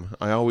I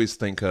always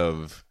think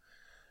of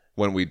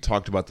when we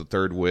talked about the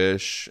third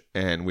wish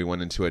and we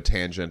went into a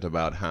tangent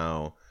about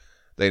how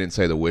they didn't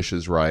say the wish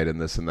is right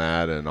and this and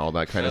that and all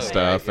that kind of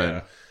stuff right, yeah.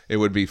 and it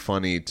would be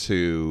funny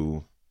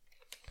to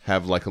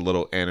have like a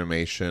little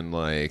animation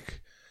like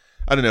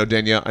I don't know,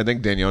 Danielle. I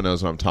think Danielle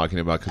knows what I'm talking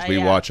about because we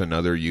yeah. watch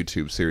another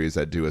YouTube series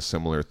that do a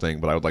similar thing.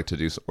 But I would like to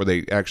do where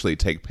they actually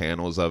take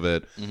panels of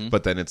it,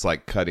 but then it's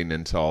like cutting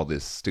into all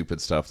this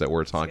stupid stuff that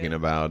we're talking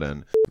about.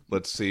 And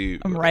let's see.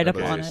 I'm right up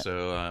Okay, on it.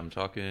 so I'm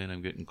talking.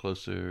 I'm getting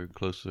closer.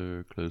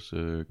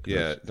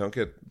 Yeah, don't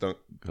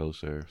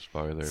Closer.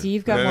 Farther. So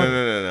you've got no, more.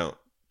 no.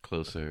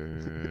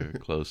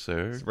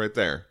 Closer. It's right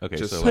there. Okay,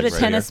 Just so Put a like right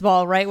tennis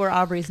ball right where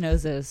Aubrey's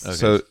nose is. Okay.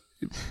 So,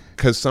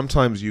 because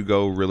sometimes you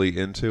go really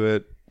into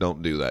it.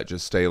 Don't do that.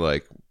 Just stay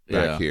like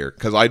back Yeah. here.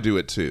 Because I do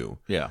it too.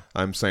 Yeah.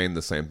 I'm saying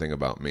the same thing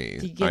about me.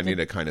 Do you get I the- need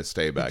to kind of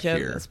stay back Joke.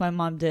 here. That's what my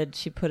mom did.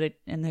 She put it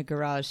in the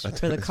garage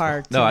for the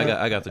car. No, I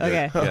got the joke.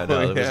 Okay. Yeah,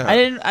 no, it was- Yeah. I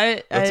didn't.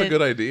 That's a didn't-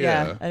 good idea.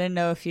 Yeah, I didn't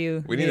know if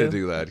you. We need knew. to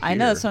do that I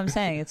know. here. That's what I'm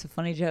saying. It's a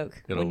funny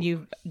joke It'll- when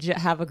you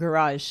have a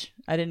garage.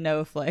 I didn't know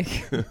if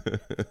like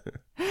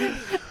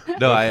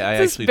No, I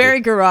it's actually a very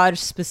did. garage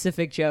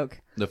specific joke.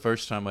 The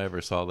first time I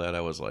ever saw that,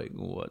 I was like,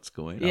 "What's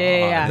going on?"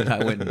 Yeah. And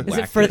I went and Is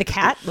it whacked for the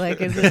cat?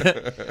 Like, is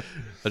it?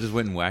 I just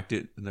went and whacked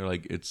it, and they're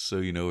like, "It's so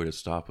you know where to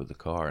stop with the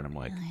car." And I'm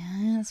like,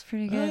 Yeah, that's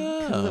pretty good.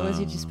 Because otherwise,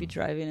 you'd just be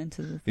driving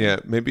into the. Yeah,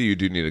 maybe you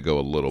do need to go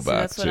a little So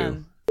back that's what too.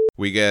 I'm.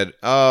 We get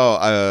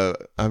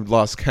I've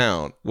lost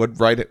count. What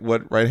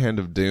right hand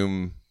of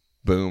doom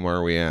boom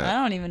are we at?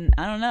 I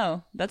don't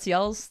know. That's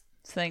y'all's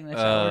thing that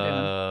y'all were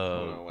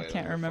doing. Oh, wait, I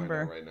can't let me find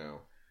remember. out right now.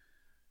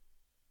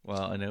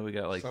 "Well, I know we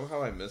got like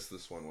Somehow I missed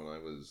this one when I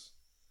was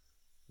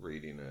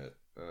reading it.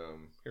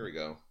 Here we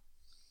go.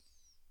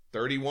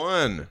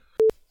 31.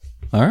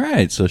 All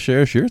right, so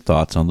share us your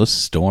thoughts on the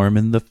Storm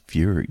and the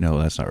Fury. No,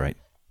 that's not right.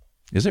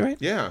 Is it right?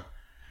 Yeah.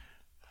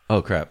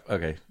 Oh crap.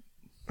 Okay.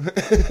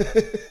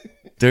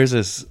 There's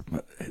this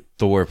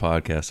Thor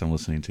podcast I'm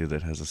listening to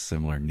that has a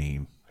similar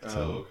name.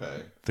 So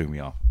okay. threw me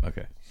off.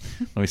 Okay.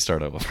 Let me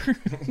start over.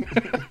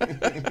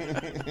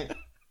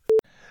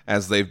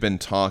 As they've been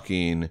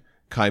talking,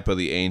 Kaipa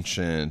the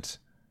Ancient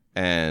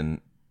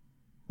and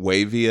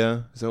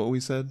Wavia, is that what we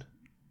said?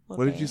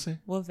 What did you say?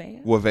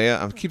 Wavea?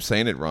 Wavea? I keep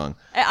saying it wrong.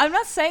 I'm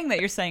not saying that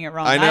you're saying it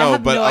wrong. I know,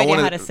 have but no I idea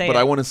want how to say but it.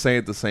 I want to say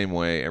it the same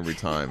way every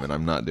time, and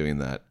I'm not doing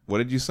that. What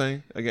did you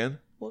say again?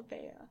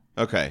 Wavea.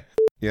 Okay.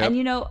 Yeah. And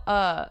you know,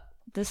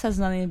 this has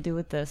nothing to do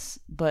with this,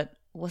 but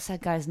what's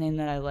that guy's name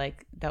that I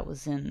like that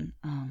was in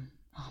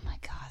oh my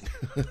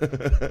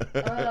god.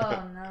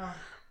 Oh no.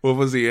 What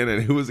was he in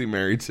it? Who was he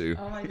married to?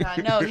 Oh my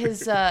god. No,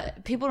 his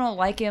people don't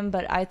like him,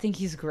 but I think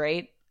he's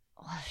great.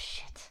 Oh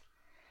shit.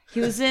 He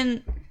was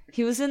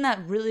in that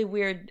really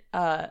weird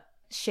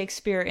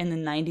Shakespeare in the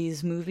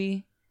 90s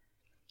movie.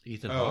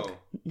 Ethan Oh. Hawke.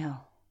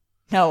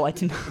 No, I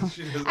do not.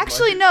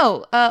 Actually,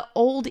 no.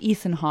 Old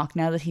Ethan Hawke,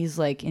 now that he's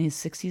like in his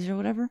 60s or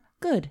whatever.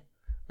 Good.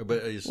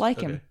 But he's, Like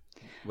him.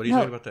 What are you No.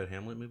 talking about? That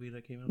Hamlet movie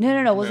that came out?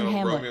 No, it wasn't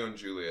Hamlet. Romeo and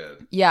Juliet.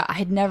 Yeah, I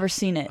had never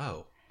seen it.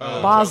 Oh.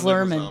 Baz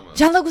John Luhrmann. Leguizamo.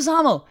 John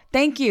Leguizamo.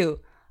 Thank you.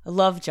 I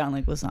love John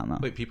Leguizamo.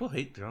 Wait, people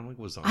hate John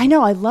Leguizamo. I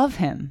know. I love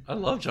him. I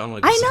love John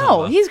Leguizamo. I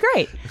know. He's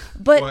great.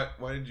 But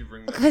Why did you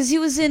bring that? because he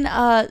was in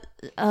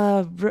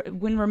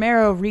when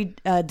Romero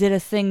did a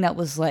thing that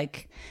was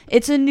like,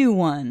 it's a new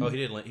one. Oh, he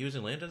did. He was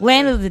in Land of the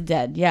Land Dead? of the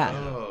Dead. Yeah,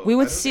 Oh, we I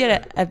would don't see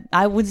think it.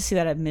 I would see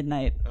that at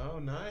midnight. Oh,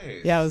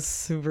 nice. Yeah, it was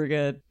super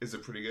good. Is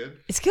it pretty good?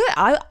 It's good.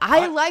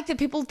 I like that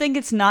people think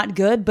it's not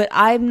good, but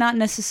I'm not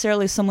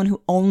necessarily someone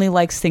who only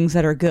likes things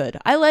that are good.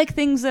 I like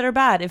things that are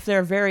bad if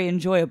they're very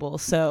enjoyable,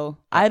 so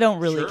I don't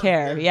really Sure,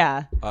 care.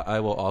 Yeah. I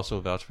will also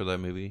vouch for that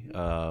movie.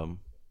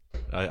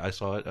 I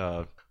saw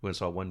it. We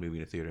saw one movie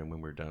in the theater, and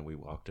when we were done, we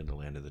walked into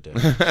Land of the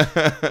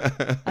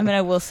Dead. I mean,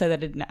 I will say that I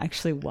didn't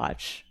actually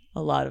watch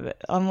a lot of it.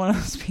 I'm one of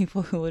those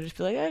people who would just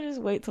be like, I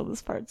just wait till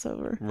this part's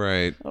over.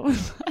 Right. I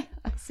was like,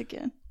 that's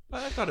again.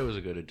 I thought it was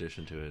a good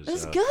addition to his. It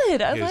was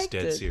good. I his liked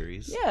Dead it.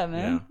 series. Yeah,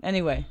 man.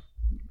 Anyway,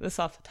 that's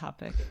off the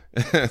topic.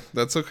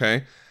 That's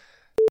okay.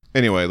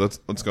 Anyway, let's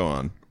go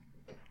on.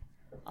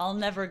 I'll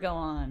never go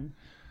on.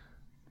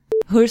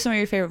 Who are some of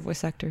your favorite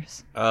voice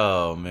actors?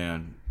 Oh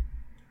man.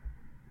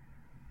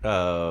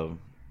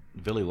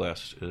 Billy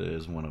West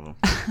is one of them.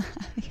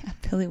 Yeah,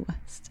 Billy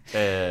West.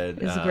 And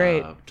He's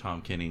great.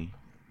 Tom Kenny.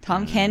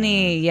 Tom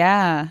Kenny,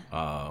 yeah.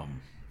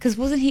 Because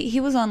wasn't he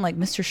was on like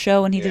Mr.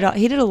 Show, and he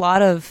did a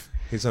lot of.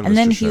 He's on and Mr.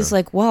 then Show. he's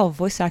like, "Wow,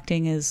 voice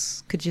acting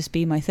could just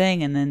be my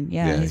thing." And then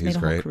he's made a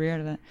whole great. career out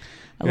of it.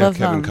 I Yeah, love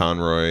Kevin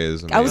Conroy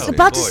is amazing. I was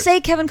about to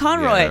say Kevin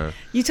Conroy. Yeah.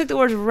 You took the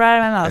words right out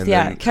of my mouth. And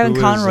Yeah, then Kevin who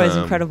is, Conroy is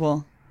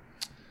incredible.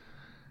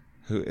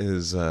 Who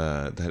is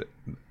the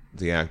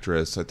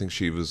actress? I think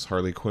she was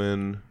Harley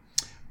Quinn.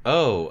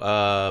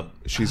 Oh,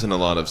 She's in a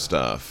lot of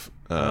stuff.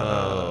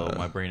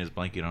 my brain is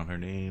blanking on her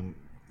name.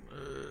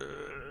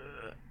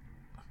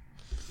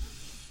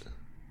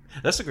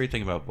 That's the great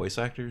thing about voice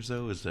actors,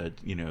 though, is that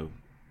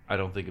I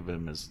don't think of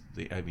them as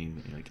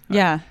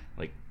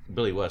like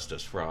Billy West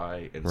does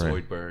Fry and Right.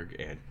 Zoidberg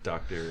and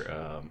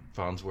Dr.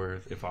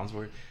 Farnsworth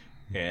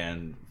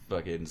and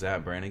fucking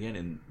Zap Brannigan,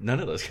 and none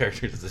of those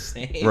characters are the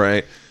same.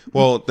 Right.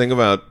 Well, think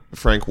about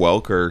Frank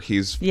Welker.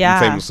 He's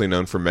famously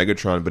known for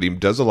Megatron, but he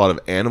does a lot of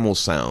animal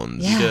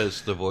sounds. Yeah. He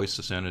does the voice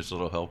of Santa's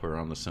little helper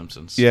on The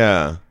Simpsons.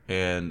 Yeah,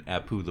 And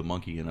Apu the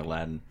monkey in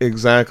Aladdin.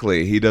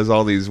 exactly. He does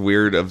all these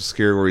weird,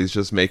 obscure where he's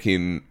just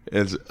making.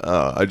 That's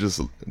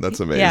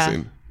amazing.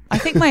 Yeah. I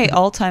think my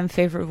all-time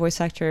favorite voice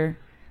actor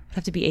would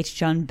have to be H.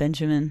 John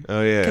Benjamin.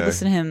 Oh yeah, I could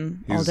listen to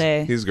him all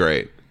day. He's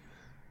great.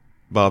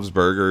 Bob's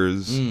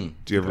Burgers. Do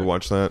you ever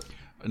watch that?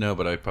 No,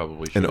 but I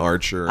probably should. And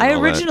Archer. And I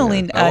all that,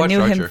 originally yeah. I watched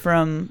knew him Archer.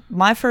 from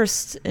my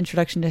first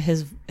introduction to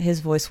his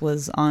voice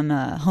was on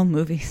Home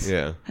Movies.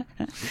 Yeah.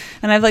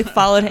 And I've like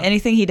followed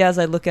anything he does.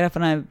 I look it up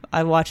and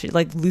I watch it.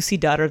 Like Lucy,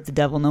 Daughter of the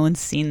Devil. No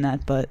one's seen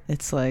that, but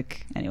it's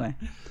like anyway.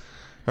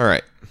 All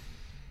right.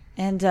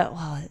 And that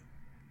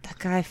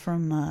guy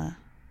from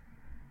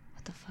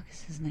what the fuck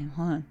is his name?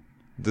 Hold on.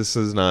 This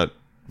is not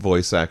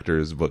Voice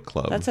Actors Book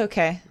Club. That's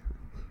okay.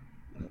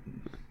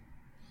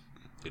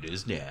 It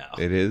is now.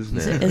 It is now.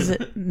 Is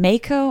it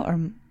Mako or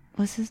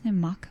what's his name?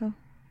 Mako?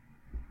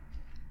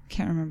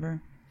 Can't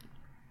remember.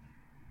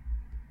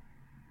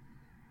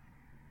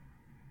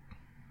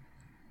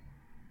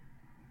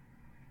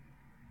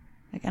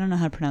 Like I don't know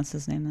how to pronounce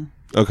his name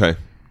though. Okay.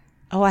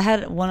 Oh, I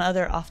had one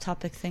other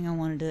off-topic thing I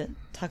wanted to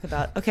talk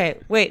about. Okay,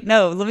 wait,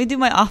 no, let me do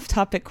my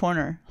off-topic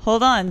corner.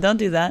 Hold on, don't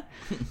do that.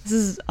 This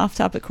is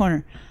off-topic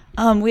corner.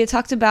 We had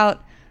talked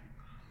about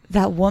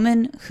that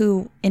woman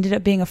who ended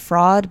up being a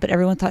fraud, but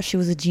everyone thought she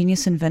was a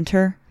genius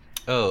inventor.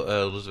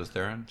 Oh, Elizabeth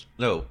Theranos?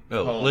 No,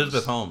 Holmes.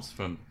 Elizabeth Holmes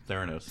from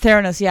Theranos.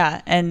 Theranos,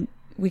 yeah. And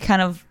we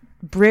kind of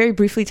very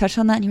briefly touched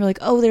on that, and you were like,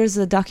 oh, there's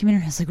a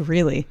documentary. I was like,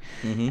 really?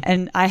 Mm-hmm.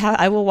 And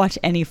I will watch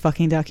any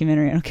fucking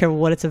documentary. I don't care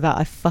what it's about.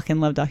 I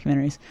fucking love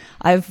documentaries.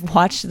 I've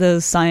watched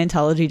those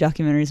Scientology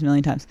documentaries a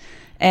million times.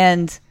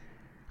 And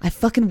I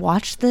fucking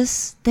watched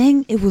this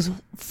thing. It was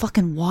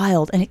fucking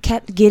wild. And it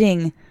kept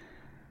getting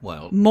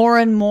Wild. more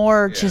and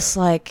more just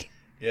like,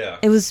 Yeah.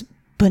 it was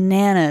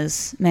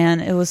bananas, man.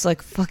 It was like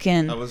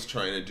fucking, I was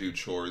trying to do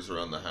chores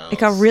around the house. it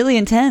got really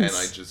intense.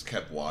 And I just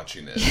kept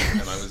watching it,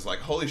 and I was like,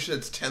 "Holy shit!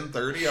 It's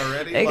 10:30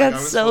 already." It Like, got I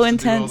was so supposed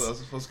to do intense. I was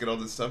supposed to get all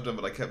this stuff done,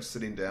 but I kept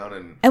sitting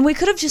down And we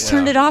could have just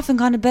turned Yeah. it off and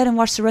gone to bed and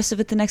watched the rest of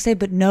it the next day,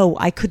 but no,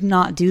 I could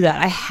not do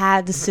that. I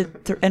had to sit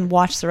and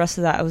watch the rest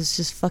of that. I was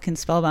just fucking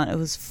spellbound. It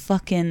was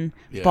fucking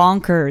Yeah.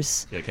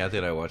 bonkers. Yeah, Kathy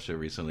and I watched it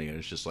recently, and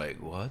it's just like,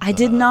 what? I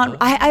did not.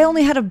 I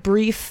only had a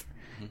brief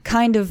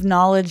kind of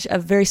knowledge, a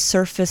very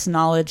surface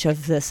knowledge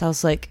of this. I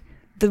was like,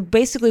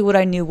 basically what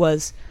I knew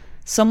was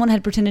someone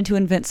had pretended to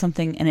invent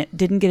something and it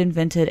didn't get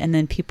invented, and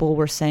then people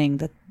were saying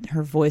that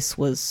her voice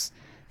was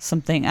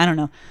something. I don't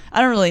know.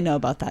 I don't really know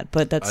about that,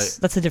 but that's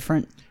a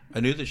different. I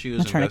knew that she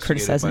was I'm not trying to investigated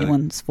criticize by the-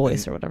 anyone's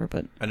voice or whatever,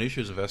 but I knew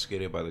she was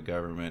investigated by the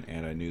government,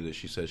 and I knew that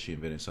she said she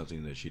invented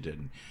something that she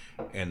didn't.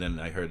 And then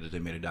I heard that they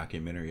made a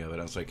documentary of it.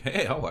 I was like,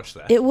 hey, I'll watch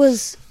that.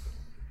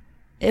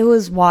 it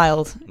was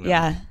wild.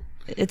 Yeah.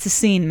 It's a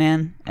scene,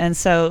 man. And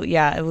so,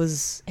 yeah,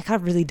 it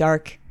got really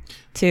dark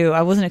too.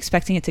 I wasn't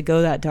expecting it to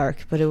go that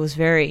dark, but it was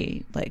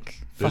very like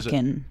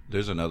fucking.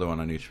 There's another one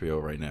on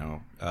HBO right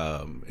now.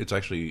 It's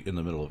actually in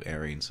the middle of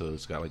airing, so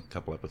it's got like a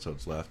couple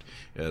episodes left.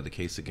 The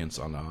case against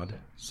Anand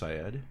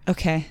Syed.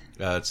 Okay.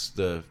 It's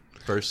the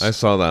first. I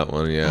saw that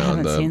one, I yeah, on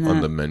haven't seen the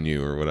that.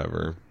 menu or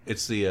whatever.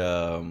 It's the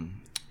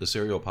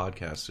Serial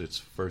podcast. Its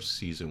first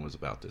season was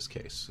about this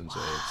case, and so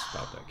it's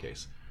about that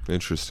case.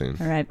 Interesting.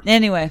 All right.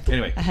 Anyway,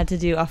 Anyway. I had to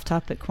do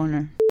off-topic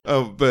corner.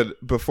 Oh,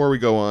 but before we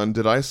go on,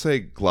 did I say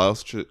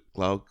Gloucester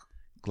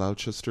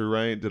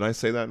right? Did I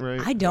say that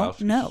right? I don't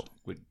know.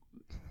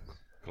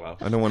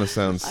 I don't want to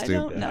sound I stupid.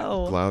 don't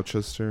know.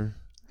 Gloucester.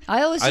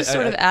 I always just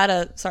sort of I- add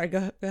a. Sorry,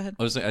 go ahead.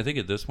 I think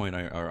at this point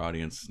our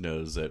audience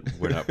knows that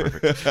we're not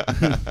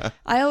perfect.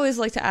 I always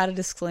like to add a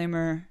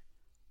disclaimer,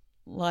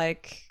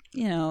 like,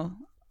 you know,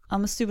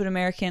 I'm a stupid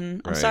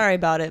American. I'm Right. sorry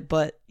about it,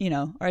 but you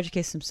know, our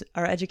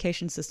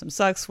education system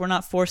sucks. We're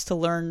not forced to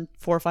learn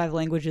 4 or 5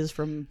 languages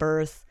from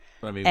birth.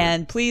 I mean,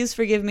 And please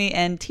forgive me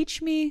and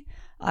teach me.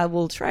 I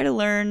will try to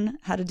learn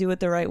how to do it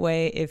the right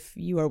way if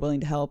you are willing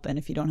to help. And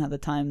if you don't have the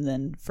time,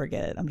 then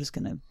forget it. I'm just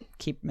going to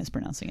keep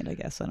mispronouncing it, I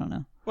guess. I don't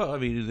know. well, I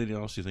mean, then you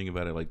also think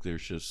about it like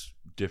there's just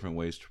different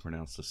ways to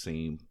pronounce the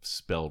same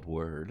spelled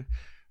word.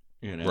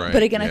 You know? Right.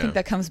 But again, I yeah. think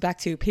that comes back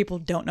to people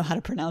don't know how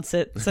to pronounce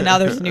it. So now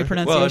there's a new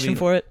pronunciation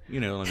for it. You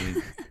know, I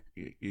mean,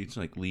 it's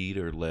like lead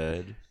or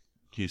lead,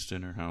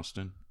 Houston or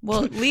Houston.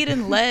 Well, lead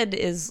and lead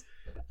is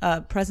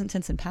present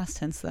tense and past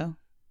tense, though.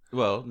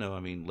 Well, no,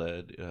 I mean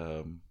lead.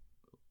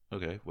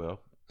 Okay, well,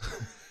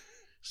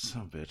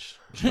 some bitch.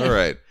 All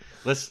right.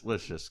 Let's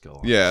just go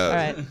on. Yeah. All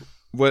right.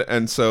 What?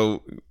 And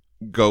so,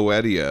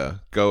 Goetia.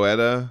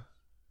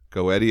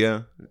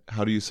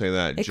 How do you say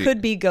that? It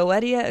could be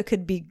Goetia. It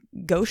could be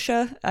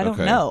Gosha. I don't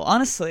Okay. know.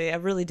 Honestly, I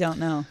really don't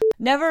know.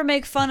 Never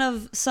make fun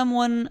of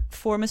someone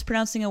for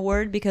mispronouncing a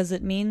word because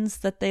it means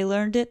that they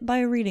learned it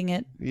by reading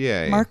it.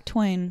 Yeah. Mark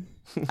Twain.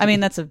 I mean,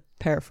 that's a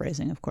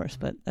paraphrasing, of course,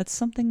 but that's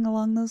something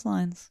along those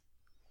lines.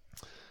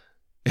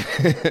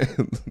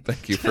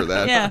 Thank you for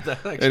that. Yeah. That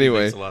actually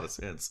Anyway. makes a lot of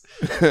sense.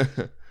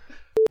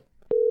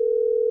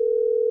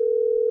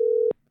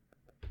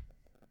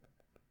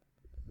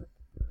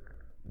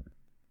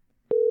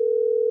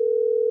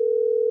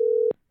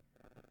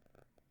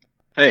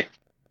 Hey,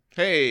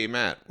 Hey,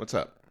 Matt. What's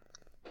up?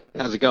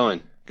 how's it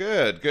going?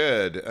 Good,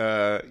 good.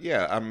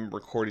 Yeah, I'm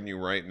recording you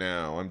right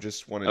now. I'm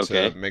just wanted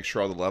Okay. to make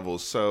sure all the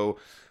levels. So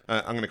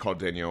I'm going to call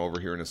Danielle over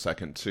here in a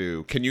second,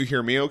 too. Can you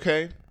hear me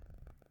okay?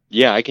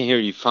 Yeah, I can hear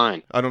you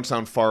fine. I don't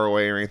sound far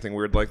away or anything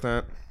weird like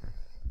that?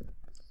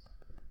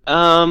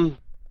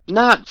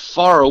 Not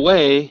far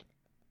away,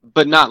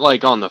 but not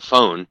like on the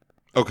phone.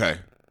 Okay.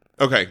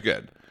 Okay,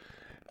 good.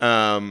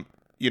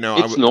 You know,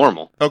 It's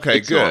normal. Okay,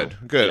 It's good,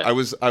 normal. good. Yeah.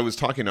 I was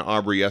talking to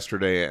Aubrey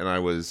yesterday, and I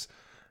was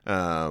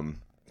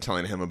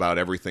telling him about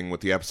everything with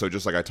the episode,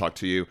 just like I talked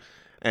to you.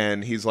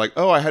 And he's like,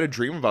 "Oh, I had a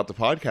dream about the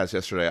podcast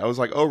yesterday." I was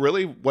like, "Oh,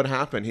 really? What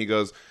happened?" He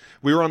goes,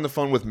 "We were on the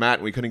phone with Matt,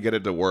 and we couldn't get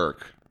it to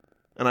work."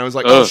 And I was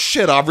like, "Oh Ugh.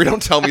 shit, Aubrey,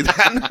 don't tell me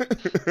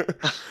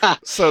that."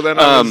 so then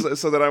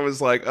I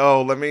was like,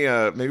 "Oh, let me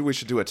maybe we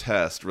should do a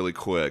test really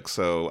quick."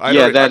 So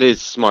That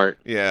is smart.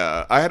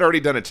 Yeah, I had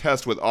already done a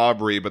test with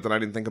Aubrey, but then I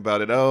didn't think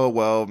about it. Oh,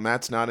 well,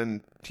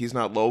 he's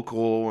not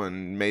local,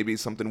 and maybe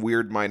something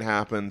weird might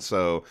happen.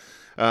 So,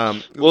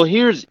 Well,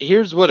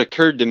 here's what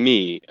occurred to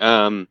me.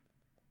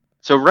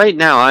 So right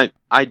now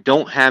I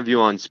don't have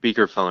you on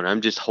speakerphone.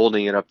 I'm just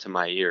holding it up to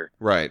my ear.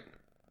 right.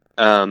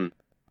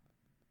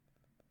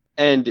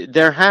 And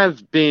there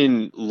have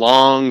been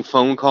long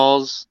phone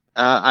calls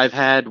I've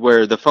had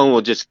where the phone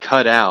will just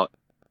cut out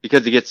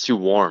because it gets too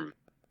warm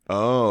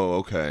Oh,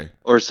 okay.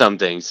 or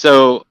something.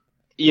 So,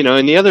 you know,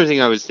 and the other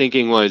thing I was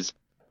thinking was,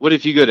 what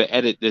if you go to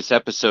edit this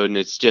episode and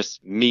it's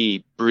just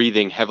me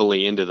breathing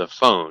heavily into the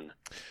phone?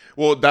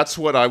 Well, that's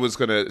what I was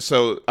gonna.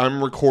 So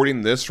I'm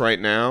recording this right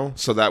now,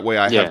 so that way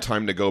I Yeah. have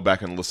time to go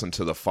back and listen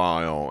to the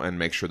file and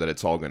make sure that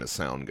it's all gonna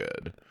sound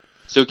good.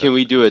 So can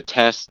we do a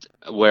test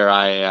where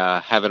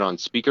I have it on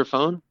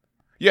speakerphone?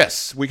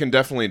 Yes, we can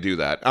definitely do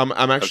that. I'm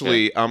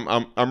actually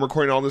I'm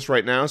recording all this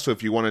right now, so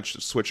if you want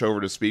to switch over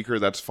to speaker,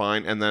 that's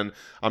fine. And then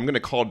I'm gonna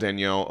call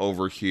Danielle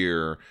over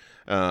here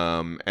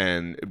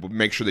and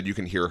make sure that you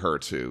can hear her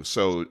too.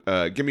 So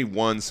give me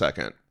 1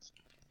 second.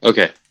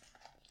 Okay.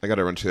 I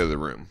gotta run to the other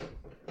room.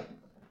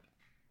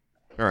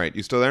 All right,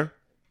 you still there?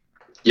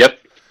 Yep.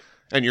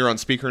 And you're on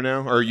speaker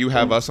now, or you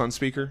have us on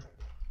speaker?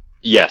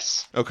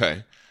 Yes.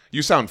 Okay,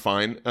 you sound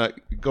fine.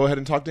 Go ahead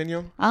and talk,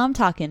 Danielle. I'm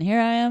talking. Here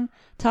I am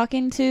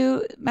talking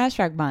to Matt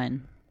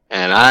Stragbine.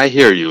 And I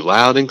hear you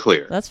loud and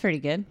clear. That's pretty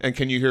good. And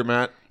can you hear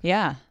Matt?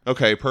 Yeah.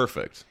 Okay,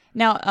 perfect.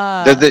 Now,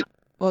 Does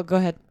well, go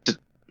ahead.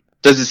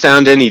 it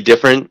sound any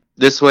different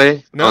this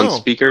way No. on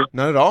speaker?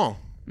 Not at all.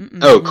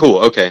 Oh, cool.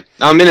 Okay.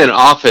 I'm in an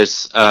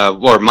office,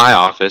 or my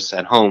office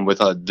at home with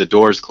the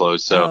doors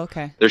closed, so Oh,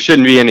 okay. there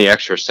shouldn't be any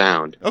extra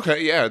sound.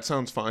 Okay, yeah, it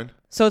sounds fine.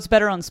 So it's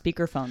better on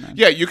speakerphone then.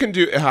 Yeah, you can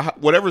do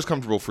whatever's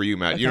comfortable for you,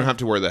 Matt. You Okay. don't have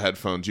to wear the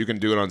headphones. You can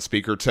do it on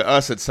speaker. To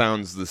us, it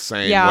sounds the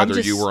same Yeah, I'm whether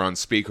you just- were on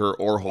speaker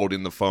or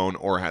holding the phone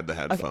or had the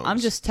Okay, headphones. I'm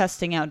just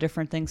testing out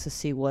different things to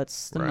see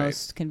what's the Right.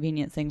 most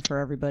convenient thing for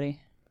everybody.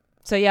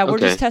 So yeah, we're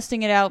Okay. just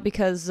testing it out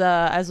because,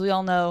 as we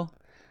all know,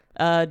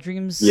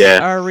 dreams Yeah.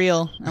 are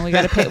real, and we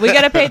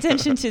gotta pay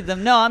attention to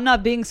them. No, I'm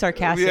not being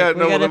sarcastic. Yeah, We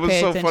no, gotta it was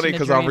pay so attention funny to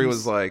because Aubrey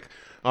dreams.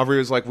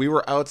 was like, we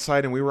were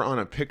outside and we were on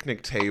a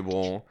picnic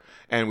table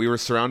and we were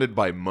surrounded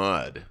by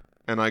mud.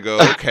 And I go,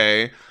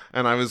 okay.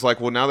 And I was like,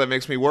 well, now that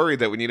makes me worried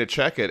that we need to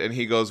check it. And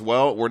he goes,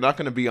 well, we're not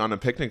going to be on a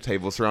picnic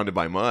table surrounded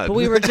by mud. But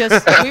we were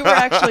just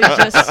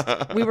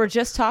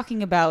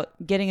talking about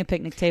getting a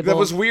picnic table. That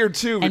was weird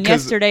too. And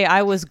because, yesterday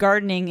I was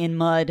gardening in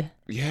mud.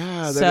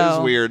 Yeah, that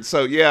is weird.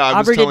 So yeah,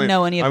 Aubrey didn't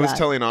know any of I was that.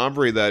 telling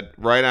Aubrey that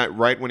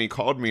right when he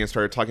called me and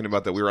started talking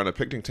about that we were on a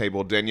picnic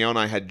table, Danielle and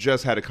I had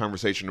just had a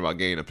conversation about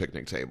getting a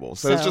picnic table.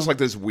 So it's just like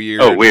this weird.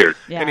 Oh, weird.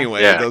 Yeah.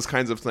 Anyway, Yeah. those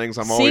kinds of things.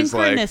 I'm always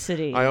like,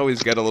 Synchronicity. I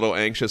always get a little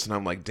anxious, and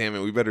I'm like, damn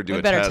it, we better do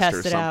a better test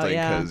or test it out, something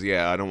yeah. because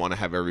I don't want to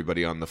have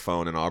everybody on the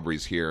phone and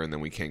Aubrey's here and then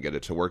we can't get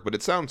it to work. But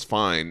it sounds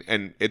fine,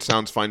 and it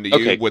sounds fine to you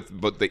Okay.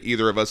 with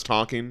either of us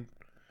talking.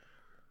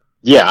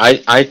 Yeah,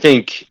 I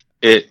think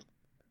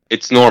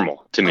it's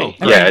normal to me.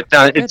 Oh, yeah,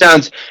 it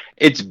sounds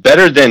it's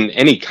better than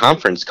any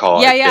conference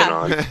call I've been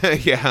on.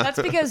 Yeah,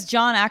 That's because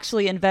John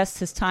actually invests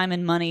his time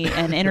and money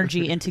and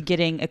energy into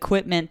getting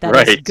equipment that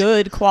is Right.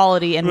 good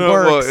quality and No,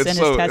 works well, and is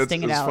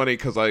testing it it's out. funny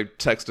because I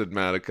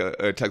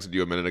texted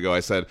you a minute ago. I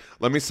said,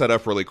 "Let me set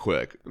up really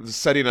quick."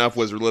 Setting up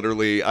was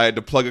literally I had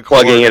to plug a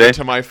cord Plugging it in.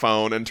 into my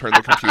phone and turn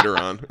the computer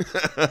on.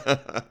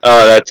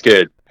 Oh, that's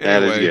good.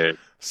 That is Anyway. good.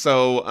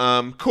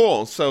 So,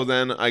 cool. So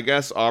then I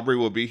guess Aubrey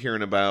will be here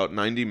in about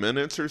 90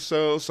 minutes or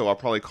so. So I'll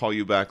probably call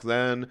you back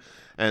then.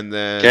 And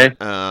then,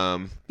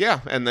 Okay. yeah,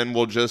 and then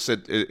we'll just,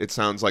 it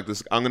sounds like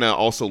this. I'm going to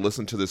also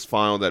listen to this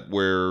file that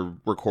we're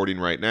recording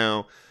right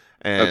now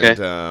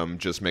and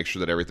just make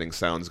sure that everything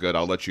sounds good.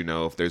 I'll let you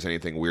know if there's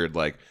anything weird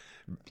like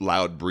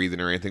loud breathing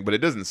or anything, but it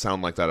doesn't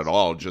sound like that at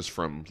all just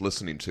from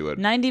listening to it.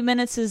 90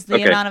 minutes is the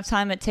Okay. amount of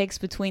time it takes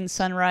between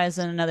sunrise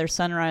and another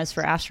sunrise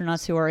for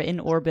astronauts who are in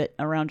orbit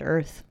around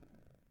Earth.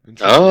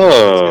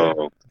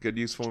 Oh, Good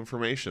useful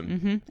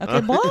information.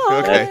 Okay, bye.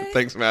 Okay,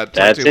 thanks, Matt. Talk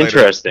that's to you later.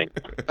 interesting.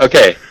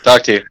 Okay,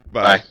 talk to you.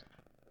 Bye. Bye.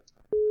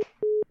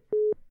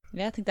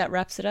 Yeah, I think that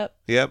wraps it up.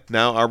 Yep.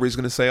 Now Aubrey's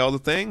going to say all the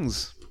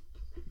things.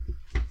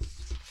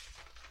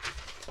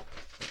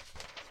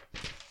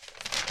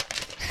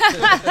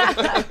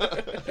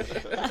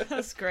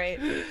 That's great.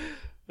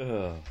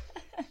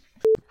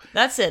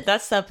 That's it.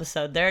 That's the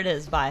episode. There it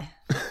is. Bye.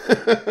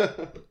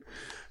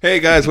 Hey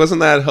guys,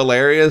 wasn't that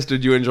hilarious?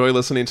 Did you enjoy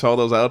listening to all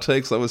those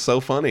outtakes? That was so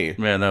funny.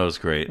 Man, that was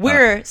great.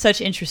 We're such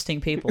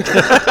interesting people.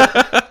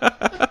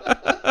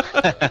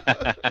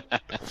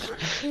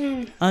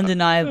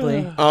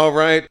 Undeniably. All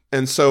right,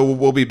 and so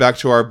we'll be back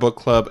to our book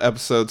club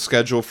episode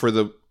schedule for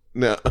the.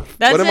 No,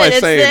 That's what am it. I It's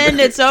saying? the end.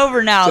 It's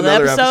over now. It's The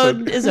another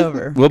episode episode. is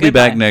over. We'll be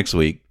Goodbye. back next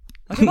week.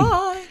 Okay,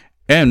 bye.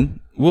 And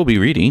we'll be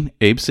reading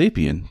Abe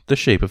Sapien, The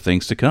Shape of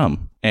Things to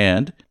Come,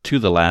 and To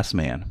the Last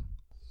Man.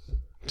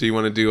 Do you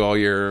want to do all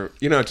your?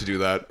 You know how to do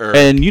that. Or,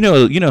 And you know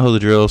how the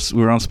drill.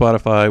 We're on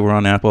Spotify. We're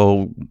on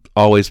Apple.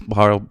 Always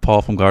Paul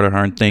from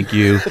Garderhorn. Thank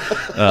you.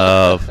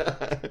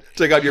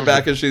 take out your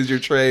back issues, your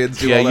trades,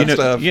 do all that you know,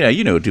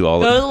 stuff. do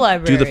all Go to the do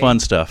library. the fun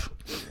stuff.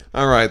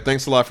 All right,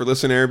 thanks a lot for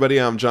listening, everybody.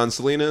 I'm John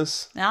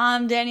Salinas.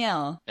 I'm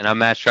Danielle. And I'm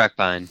Matt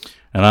Strackpine.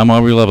 And I'm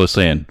Aubrey Lovelace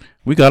saying,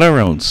 we got our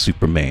own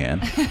Superman.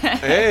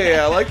 Hey,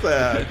 I like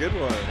that. Good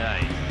one.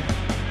 Nice.